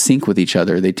people are in sync with each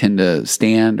other, they tend to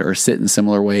stand or sit in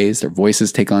similar ways. Their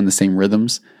voices take on the same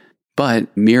rhythms.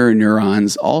 But mirror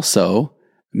neurons also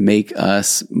make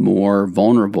us more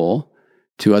vulnerable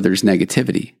to others'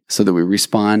 negativity, so that we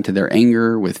respond to their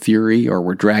anger with fury or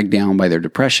we're dragged down by their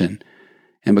depression.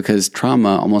 And because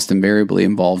trauma almost invariably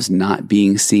involves not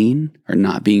being seen or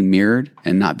not being mirrored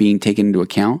and not being taken into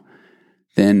account,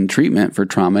 then treatment for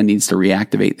trauma needs to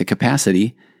reactivate the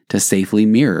capacity to safely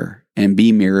mirror and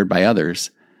be mirrored by others,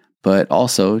 but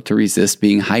also to resist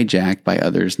being hijacked by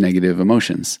others' negative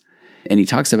emotions. And he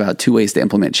talks about two ways to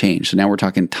implement change. So now we're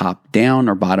talking top down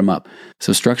or bottom up.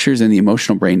 So structures in the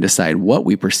emotional brain decide what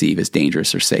we perceive as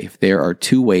dangerous or safe. There are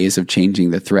two ways of changing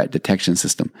the threat detection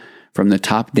system. From the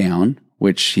top down,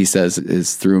 which he says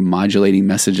is through modulating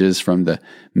messages from the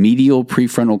medial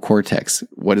prefrontal cortex.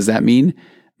 What does that mean?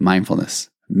 Mindfulness,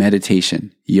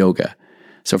 meditation, yoga.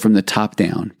 So from the top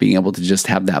down, being able to just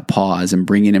have that pause and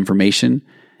bring in information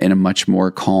in a much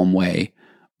more calm way.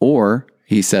 Or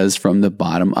he says from the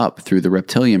bottom up through the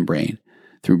reptilian brain,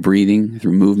 through breathing,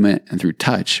 through movement, and through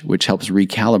touch, which helps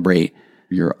recalibrate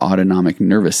your autonomic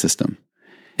nervous system.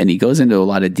 And he goes into a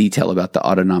lot of detail about the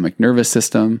autonomic nervous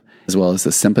system, as well as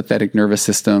the sympathetic nervous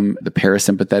system, the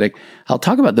parasympathetic. I'll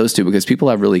talk about those two because people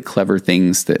have really clever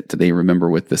things that they remember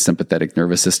with the sympathetic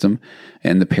nervous system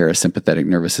and the parasympathetic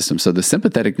nervous system. So the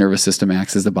sympathetic nervous system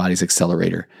acts as the body's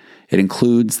accelerator. It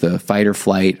includes the fight or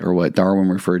flight, or what Darwin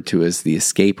referred to as the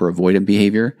escape or avoidant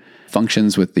behavior,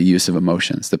 functions with the use of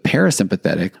emotions. The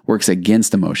parasympathetic works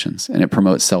against emotions, and it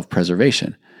promotes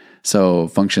self-preservation. So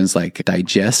functions like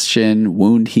digestion,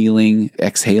 wound healing,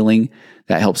 exhaling,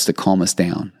 that helps to calm us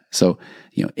down. So,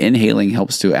 inhaling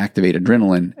helps to activate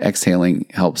adrenaline, exhaling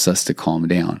helps us to calm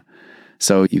down.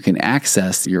 So you can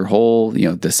access your whole,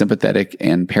 the sympathetic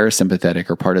and parasympathetic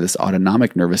are part of this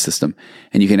autonomic nervous system,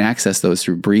 and you can access those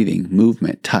through breathing,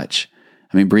 movement, touch.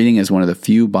 Breathing is one of the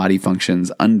few body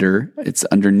functions it's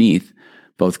underneath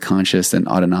both conscious and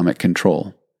autonomic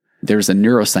control. There's a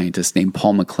neuroscientist named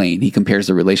Paul MacLean. He compares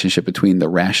the relationship between the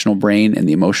rational brain and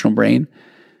the emotional brain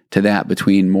to that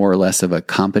between more or less of a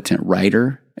competent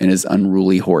rider and his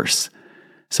unruly horse.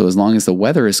 So as long as the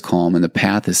weather is calm and the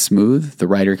path is smooth, the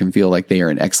rider can feel like they are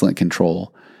in excellent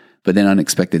control. But then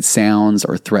unexpected sounds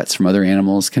or threats from other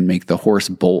animals can make the horse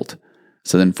bolt,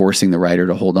 so then forcing the rider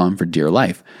to hold on for dear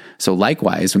life. So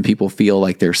likewise, when people feel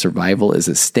like their survival is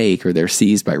at stake or they're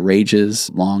seized by rages,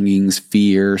 longings,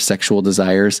 fear, sexual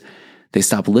desires, they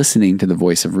stop listening to the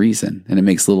voice of reason, and it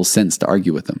makes little sense to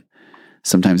argue with them.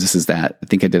 Sometimes this is that. I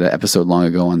think I did an episode long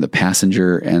ago on the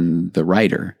passenger and the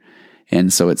rider.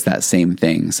 And so it's that same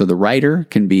thing. So the rider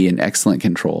can be in excellent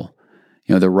control.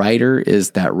 The rider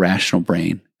is that rational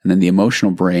brain, and then the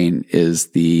emotional brain is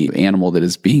the animal that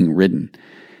is being ridden.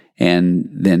 And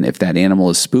then if that animal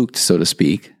is spooked, so to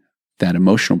speak, that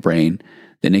emotional brain,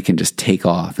 then it can just take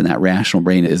off. And that rational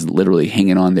brain is literally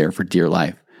hanging on there for dear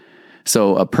life.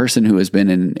 So a person who has been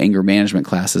in anger management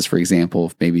classes, for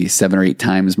example, maybe 7 or 8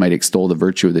 times might extol the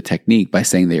virtue of the technique by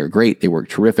saying they are great, they work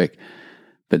terrific.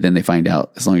 But then they find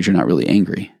out as long as you're not really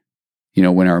angry.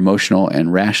 When our emotional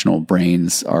and rational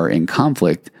brains are in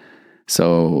conflict,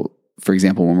 so for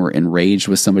example, when we're enraged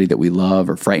with somebody that we love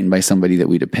or frightened by somebody that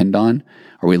we depend on,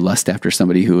 or we lust after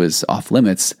somebody who is off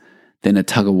limits, then a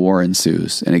tug of war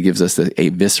ensues, and it gives us a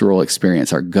visceral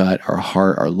experience. Our gut, our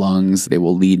heart, our lungs, they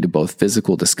will lead to both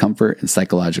physical discomfort and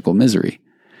psychological misery.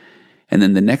 And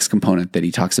then the next component that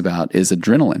he talks about is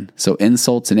adrenaline. So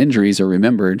insults and injuries are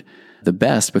remembered the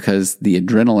best because the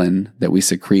adrenaline that we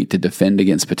secrete to defend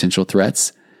against potential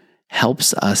threats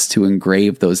helps us to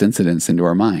engrave those incidents into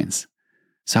our minds.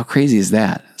 So how crazy is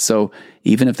that? So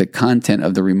even if the content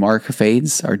of the remark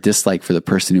fades, our dislike for the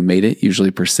person who made it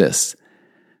usually persists.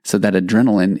 So that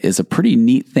adrenaline is a pretty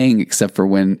neat thing, except for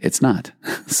when it's not.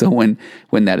 So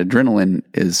when that adrenaline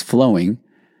is flowing,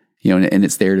 and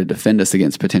it's there to defend us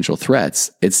against potential threats,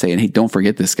 it's saying, hey, don't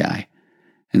forget this guy.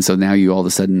 And so now you all of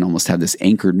a sudden almost have this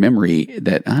anchored memory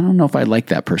that I don't know if I like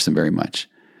that person very much.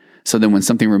 So then when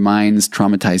something reminds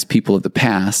traumatized people of the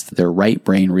past, their right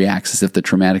brain reacts as if the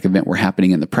traumatic event were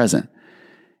happening in the present.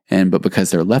 But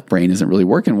because their left brain isn't really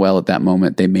working well at that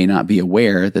moment, they may not be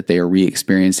aware that they are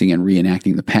re-experiencing and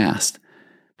reenacting the past.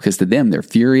 Because to them, they're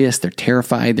furious, they're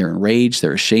terrified, they're enraged,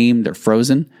 they're ashamed, they're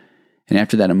frozen. And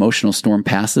after that emotional storm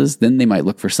passes, then they might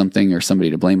look for something or somebody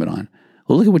to blame it on.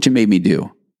 Well, look at what you made me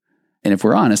do. And if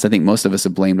we're honest, I think most of us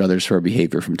have blamed others for our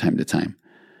behavior from time to time.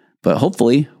 But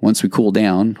hopefully, once we cool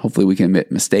down, hopefully we can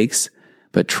admit mistakes.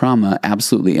 But trauma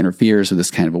absolutely interferes with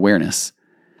this kind of awareness.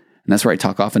 And that's where I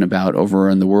talk often about over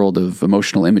in the world of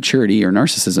emotional immaturity or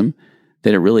narcissism,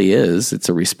 that it really is. It's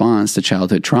a response to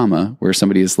childhood trauma where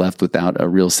somebody is left without a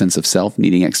real sense of self,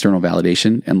 needing external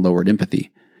validation and lowered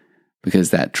empathy. Because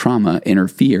that trauma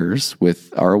interferes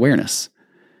with our awareness.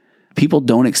 People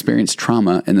don't experience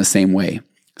trauma in the same way.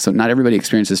 So not everybody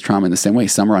experiences trauma in the same way.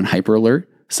 Some are on hyper alert,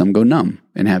 some go numb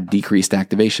and have decreased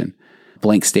activation.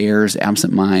 Blank stares,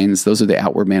 absent minds, those are the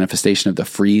outward manifestation of the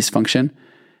freeze function.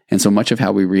 And so much of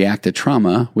how we react to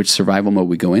trauma, which survival mode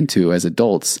we go into as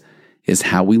adults, is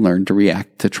how we learn to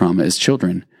react to trauma as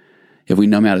children. If we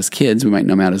numb out as kids, we might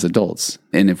numb out as adults.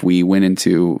 And if we went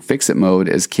into fix-it mode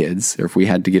as kids, or if we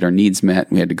had to get our needs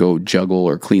met, we had to go juggle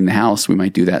or clean the house, we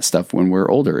might do that stuff when we're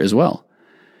older as well.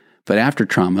 But after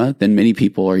trauma, then many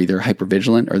people are either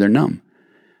hypervigilant or they're numb.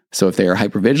 So if they are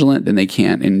hypervigilant, then they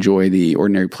can't enjoy the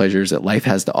ordinary pleasures that life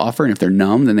has to offer. And if they're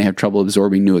numb, then they have trouble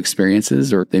absorbing new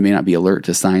experiences, or they may not be alert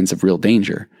to signs of real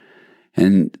danger.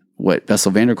 And what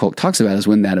Bessel van der Kolk talks about is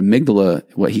when that amygdala,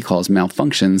 what he calls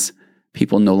malfunctions,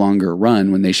 people no longer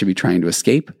run when they should be trying to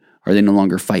escape, or they no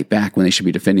longer fight back when they should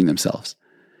be defending themselves.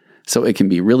 So it can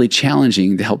be really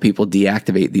challenging to help people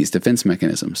deactivate these defense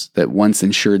mechanisms that once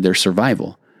ensured their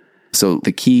survival. So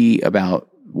the key about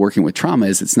working with trauma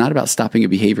is it's not about stopping a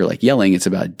behavior like yelling. It's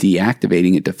about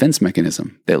deactivating a defense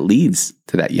mechanism that leads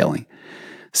to that yelling.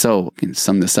 So I can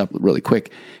sum this up really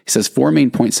quick. He says 4 main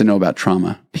points to know about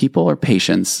trauma. People are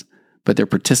patients, but they're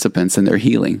participants in their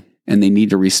healing, and they need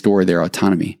to restore their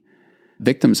autonomy.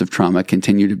 Victims of trauma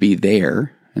continue to be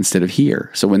there instead of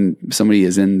here. So when somebody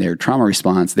is in their trauma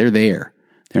response, they're there.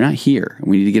 They're not here. And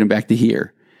we need to get them back to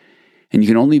here. And you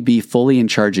can only be fully in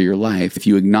charge of your life if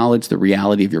you acknowledge the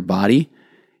reality of your body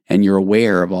and you're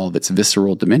aware of all of its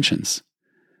visceral dimensions.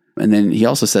 And then he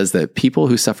also says that people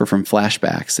who suffer from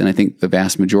flashbacks, and I think the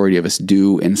vast majority of us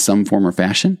do in some form or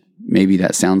fashion, maybe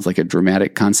that sounds like a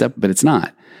dramatic concept, but it's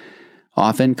not,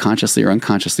 often consciously or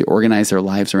unconsciously organize their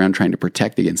lives around trying to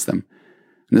protect against them.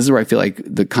 And this is where I feel like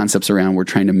the concepts around we're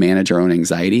trying to manage our own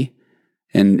anxiety.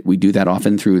 And we do that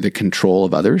often through the control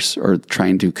of others or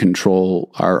trying to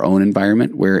control our own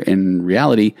environment, where in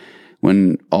reality,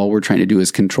 when all we're trying to do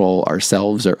is control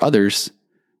ourselves or others,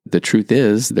 the truth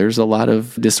is there's a lot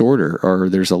of disorder or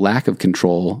there's a lack of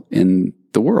control in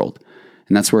the world.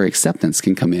 And that's where acceptance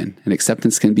can come in. And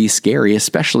acceptance can be scary,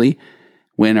 especially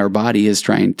when our body is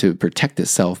trying to protect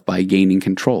itself by gaining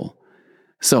control.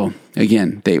 So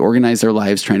again, they organize their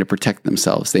lives trying to protect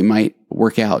themselves. They might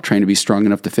work out trying to be strong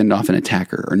enough to fend off an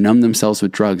attacker, or numb themselves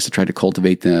with drugs to try to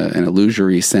cultivate an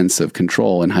illusory sense of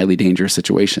control in highly dangerous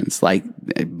situations like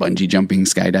bungee jumping,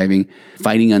 skydiving.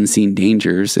 Fighting unseen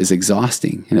dangers is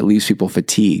exhausting, and it leaves people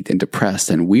fatigued and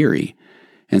depressed and weary.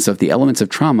 And so if the elements of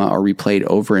trauma are replayed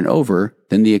over and over,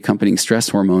 then the accompanying stress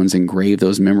hormones engrave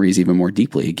those memories even more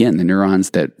deeply. Again, the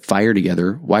neurons that fire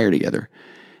together wire together.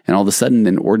 And all of a sudden,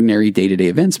 then ordinary day-to-day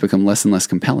events become less and less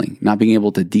compelling. Not being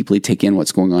able to deeply take in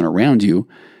what's going on around you,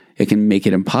 it can make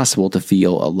it impossible to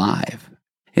feel alive.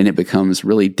 And it becomes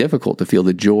really difficult to feel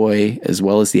the joy as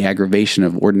well as the aggravation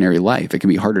of ordinary life. It can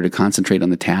be harder to concentrate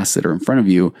on the tasks that are in front of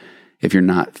you if you're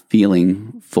not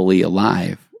feeling fully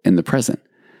alive in the present.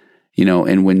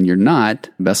 And when you're not,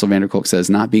 Bessel van der Kolk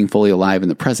says, not being fully alive in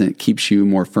the present keeps you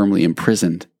more firmly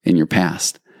imprisoned in your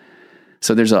past.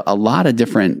 So there's a lot of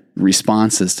different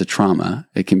responses to trauma.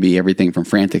 It can be everything from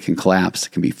frantic and collapse.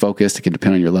 It can be focused. It can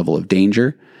depend on your level of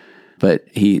danger. But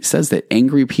he says that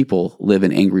angry people live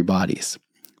in angry bodies,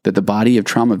 that the body of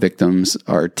trauma victims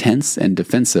are tense and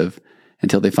defensive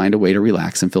until they find a way to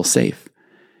relax and feel safe.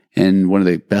 And one of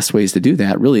the best ways to do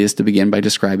that really is to begin by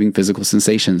describing physical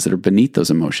sensations that are beneath those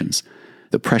emotions.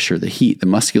 The pressure, the heat, the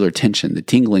muscular tension, the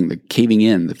tingling, the caving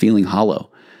in, the feeling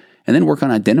hollow. And then work on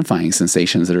identifying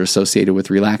sensations that are associated with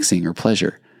relaxing or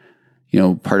pleasure.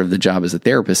 Part of the job as a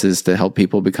therapist is to help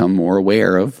people become more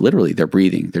aware of literally their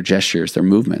breathing, their gestures, their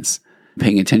movements,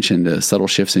 paying attention to subtle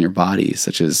shifts in your body,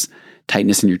 such as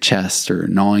tightness in your chest or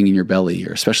gnawing in your belly,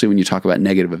 or especially when you talk about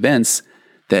negative events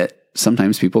that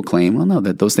sometimes people claim, well, no,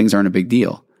 that those things aren't a big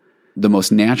deal. The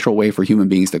most natural way for human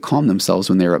beings to calm themselves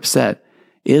when they're upset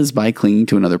is by clinging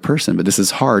to another person. But this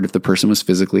is hard if the person was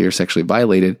physically or sexually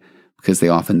violated, because they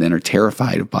often then are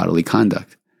terrified of bodily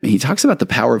conduct. He talks about the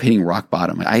power of hitting rock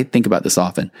bottom. I think about this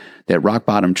often, that rock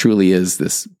bottom truly is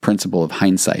this principle of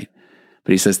hindsight.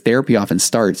 But he says therapy often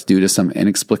starts due to some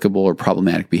inexplicable or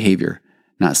problematic behavior,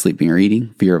 not sleeping or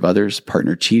eating, fear of others,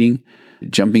 partner cheating.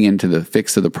 Jumping into the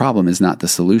fix of the problem is not the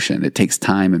solution. It takes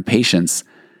time and patience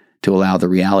to allow the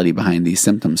reality behind these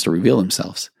symptoms to reveal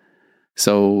themselves.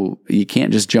 So you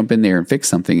can't just jump in there and fix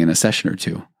something in a session or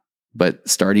two. But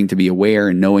starting to be aware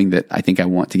and knowing that I think I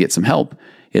want to get some help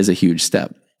is a huge step.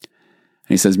 And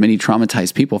he says many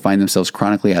traumatized people find themselves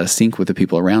chronically out of sync with the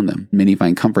people around them. Many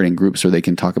find comfort in groups where they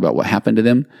can talk about what happened to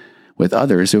them with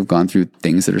others who have gone through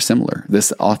things that are similar.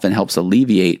 This often helps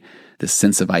alleviate this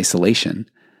sense of isolation,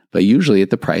 but usually at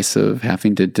the price of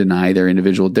having to deny their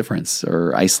individual difference,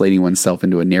 or isolating oneself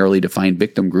into a narrowly defined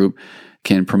victim group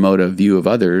can promote a view of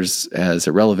others as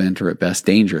irrelevant or at best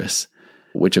dangerous,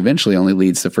 which eventually only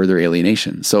leads to further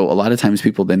alienation. So a lot of times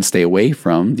people then stay away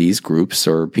from these groups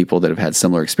or people that have had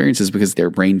similar experiences because their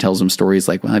brain tells them stories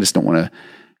like, well, I just don't want to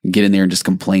get in there and just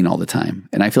complain all the time.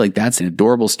 And I feel like that's an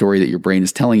adorable story that your brain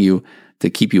is telling you to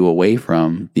keep you away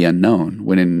from the unknown,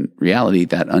 when in reality,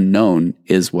 that unknown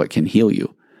is what can heal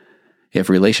you. If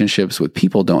relationships with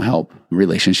people don't help,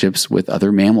 relationships with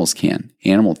other mammals can.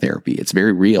 Animal therapy, it's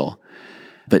very real.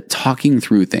 But talking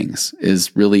through things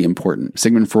is really important.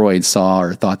 Sigmund Freud saw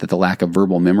or thought that the lack of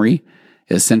verbal memory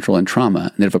is central in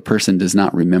trauma, and that if a person does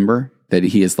not remember, that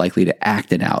he is likely to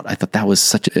act it out. I thought that was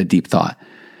such a deep thought.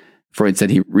 Freud said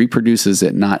he reproduces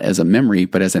it not as a memory,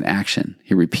 but as an action.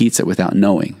 He repeats it without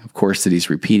knowing, of course, that he's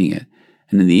repeating it.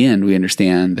 And in the end, we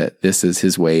understand that this is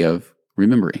his way of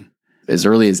remembering. As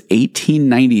early as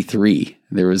 1893,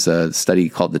 there was a study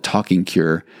called The Talking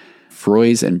Cure,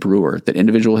 Froese and Brewer, that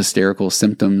individual hysterical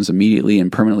symptoms immediately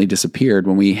and permanently disappeared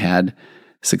when we had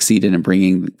succeeded in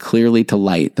bringing clearly to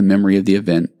light the memory of the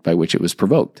event by which it was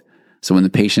provoked. So when the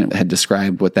patient had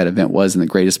described what that event was in the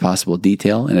greatest possible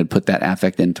detail and had put that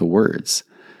affect into words.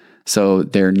 So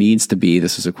there needs to be,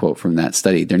 this is a quote from that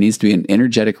study, there needs to be an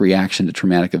energetic reaction to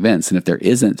traumatic events. And if there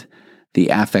isn't, the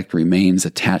affect remains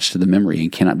attached to the memory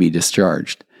and cannot be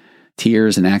discharged.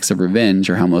 Tears and acts of revenge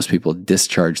are how most people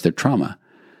discharge their trauma.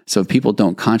 So if people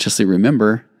don't consciously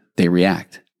remember, they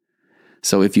react.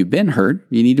 So if you've been hurt,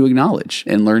 you need to acknowledge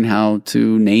and learn how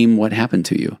to name what happened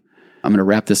to you. I'm going to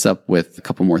wrap this up with a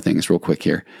couple more things real quick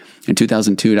here. In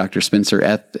 2002, Dr. Spencer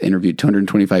Eth interviewed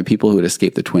 225 people who had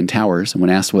escaped the Twin Towers. And when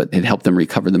asked what had helped them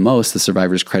recover the most, the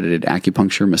survivors credited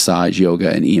acupuncture, massage, yoga,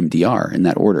 and EMDR in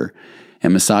that order.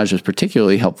 And massage was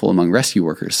particularly helpful among rescue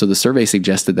workers. So the survey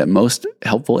suggested that most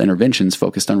helpful interventions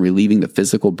focused on relieving the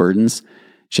physical burdens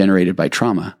generated by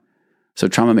trauma. So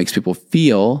trauma makes people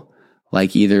feel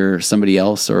like either somebody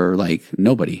else or like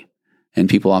nobody. And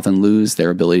people often lose their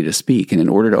ability to speak. And in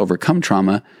order to overcome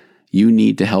trauma, you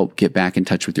need to help get back in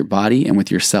touch with your body and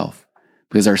with yourself,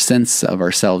 because our sense of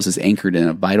ourselves is anchored in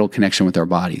a vital connection with our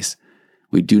bodies.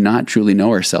 We do not truly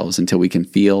know ourselves until we can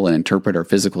feel and interpret our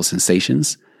physical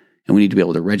sensations. And we need to be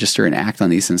able to register and act on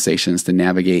these sensations to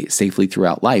navigate safely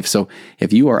throughout life. So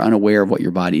if you are unaware of what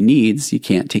your body needs, you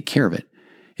can't take care of it.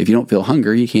 If you don't feel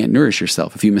hunger, you can't nourish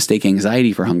yourself. If you mistake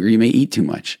anxiety for hunger, you may eat too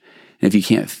much. And if you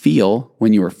can't feel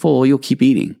when you are full, you'll keep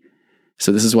eating.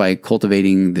 So this is why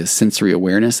cultivating this sensory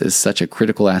awareness is such a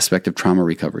critical aspect of trauma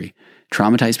recovery.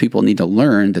 Traumatized people need to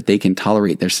learn that they can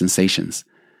tolerate their sensations,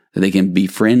 that they can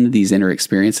befriend these inner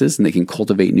experiences, and they can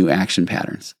cultivate new action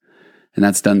patterns. And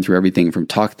that's done through everything from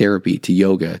talk therapy to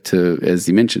yoga to, as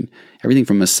you mentioned, everything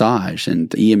from massage and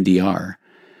EMDR.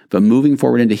 But moving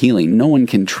forward into healing, no one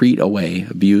can treat away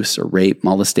abuse or rape,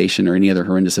 molestation, or any other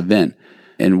horrendous event.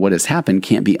 And what has happened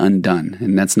can't be undone.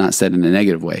 And that's not said in a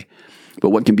negative way. But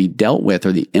what can be dealt with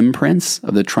are the imprints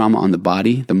of the trauma on the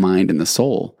body, the mind, and the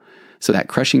soul. So that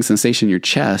crushing sensation in your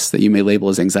chest that you may label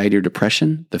as anxiety or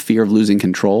depression, the fear of losing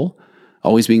control,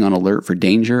 always being on alert for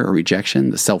danger or rejection,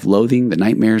 the self-loathing, the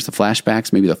nightmares, the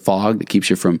flashbacks, maybe the fog that keeps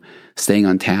you from staying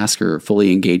on task or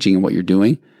fully engaging in what you're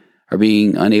doing, or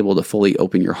being unable to fully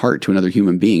open your heart to another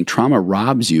human being. Trauma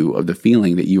robs you of the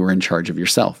feeling that you are in charge of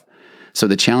yourself. So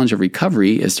the challenge of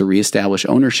recovery is to reestablish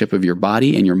ownership of your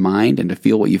body and your mind and to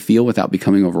feel what you feel without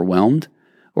becoming overwhelmed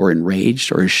or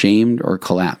enraged or ashamed or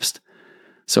collapsed.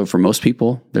 So for most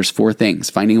people, there's 4 things: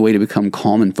 finding a way to become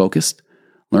calm and focused,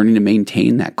 learning to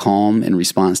maintain that calm in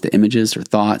response to images or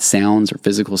thoughts, sounds, or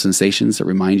physical sensations that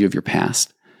remind you of your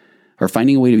past, or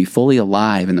finding a way to be fully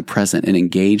alive in the present and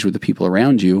engage with the people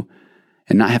around you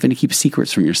and not having to keep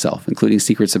secrets from yourself, including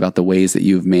secrets about the ways that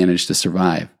you've managed to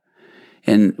survive.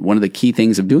 And one of the key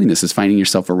things of doing this is finding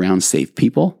yourself around safe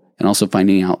people and also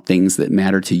finding out things that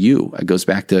matter to you. It goes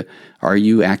back to, are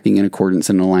you acting in accordance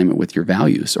and in alignment with your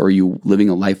values? Or are you living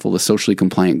a life full of socially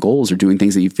compliant goals or doing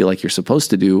things that you feel like you're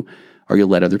supposed to do, or you'll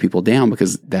let other people down?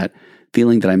 Because that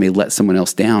feeling that I may let someone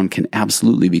else down can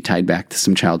absolutely be tied back to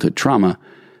some childhood trauma,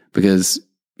 because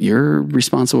you're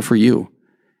responsible for you.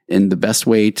 And the best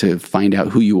way to find out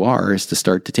who you are is to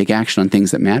start to take action on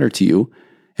things that matter to you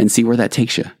and see where that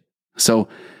takes you. So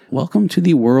welcome to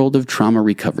the world of trauma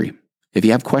recovery. If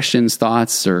you have questions,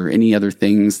 thoughts, or any other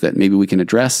things that maybe we can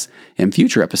address in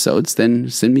future episodes, then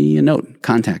send me a note,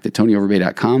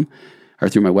 contact@tonyoverbay.com, or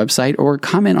through my website, or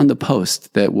comment on the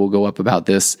post that will go up about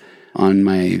this on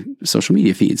my social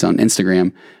media feeds on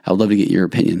Instagram. I would love to get your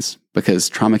opinions, because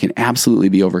trauma can absolutely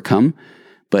be overcome.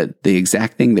 But the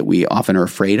exact thing that we often are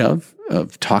afraid of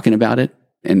talking about it,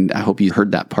 and I hope you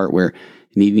heard that part where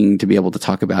needing to be able to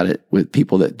talk about it with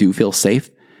people that do feel safe,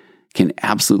 can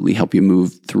absolutely help you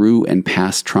move through and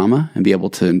past trauma and be able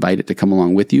to invite it to come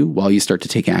along with you while you start to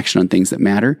take action on things that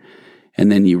matter. And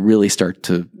then you really start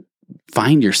to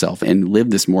find yourself and live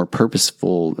this more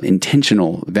purposeful,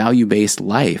 intentional, value-based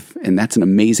life. And that's an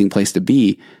amazing place to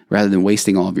be, rather than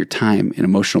wasting all of your time and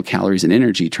emotional calories and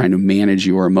energy trying to manage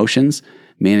your emotions,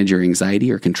 manage your anxiety,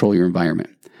 or control your environment.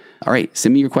 All right,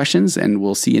 send me your questions and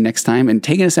we'll see you next time. And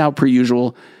taking us out per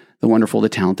usual, the wonderful, the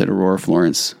talented Aurora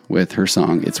Florence with her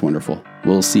song, It's Wonderful.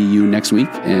 We'll see you next week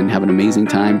and have an amazing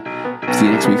time. See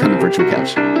you next week on the Virtual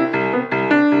Couch.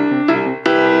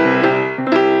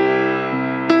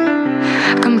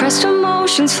 Compressed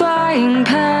emotions flying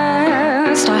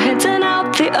past our heads and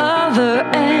out the other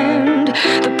end.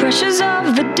 The pressures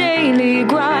of the daily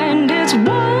grind, it's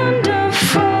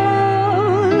wonderful.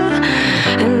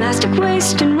 Elastic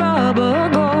waste and rubber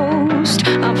ghost,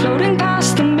 I'm floating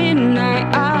past the midnight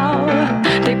hour.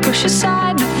 They push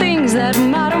aside the things that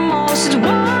matter most. It's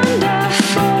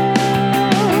wonderful.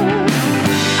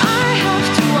 I have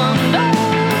to wonder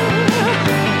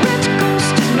which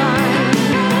ghost is mine.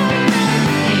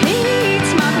 He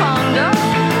eats my ponder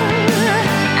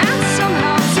and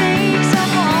somehow takes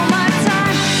up all my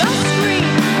time. The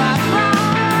scream by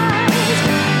flies,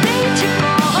 they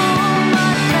tickle all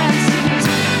my fancies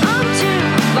until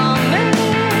the vomit.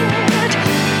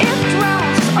 It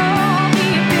drowns all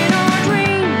deep in our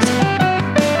dreams.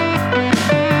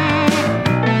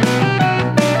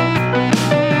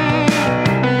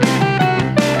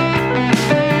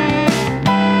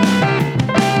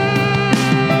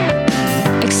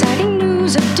 Exciting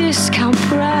news, a discount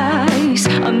price,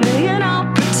 a million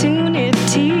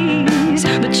opportunities.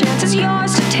 The chance is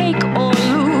yours to take or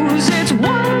lose. It's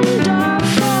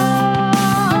wonderful.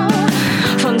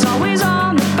 Fun's always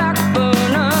on the back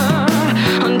burner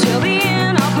until the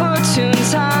inopportune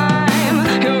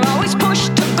time. You're always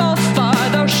pushed to go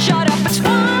farther. Shut up, it's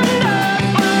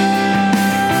wonderful.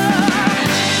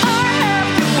 I have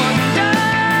to wonder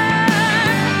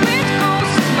which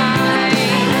ghost is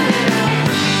mine.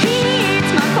 He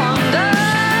eats my ponder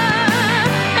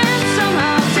and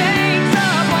somehow takes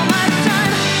up all my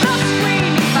time. The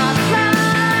screaming by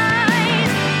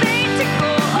flies, they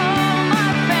tickle all my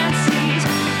fancies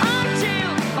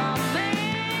until the vomit.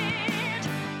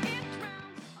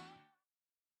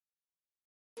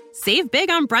 Save big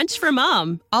on brunch for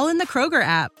mom, all in the Kroger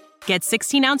app. Get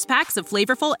 16-ounce packs of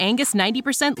flavorful Angus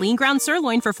 90% lean ground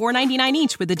sirloin for $4.99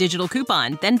 each with a digital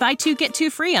coupon. Then buy 2, get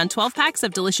 2 free on 12 packs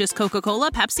of delicious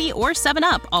Coca-Cola, Pepsi, or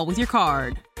 7-Up, all with your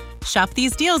card. Shop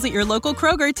these deals at your local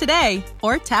Kroger today,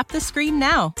 or tap the screen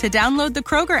now to download the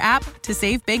Kroger app to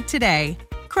save big today.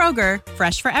 Kroger,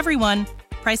 fresh for everyone.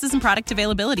 Prices and product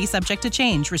availability subject to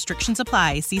change. Restrictions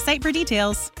apply. See site for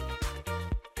details.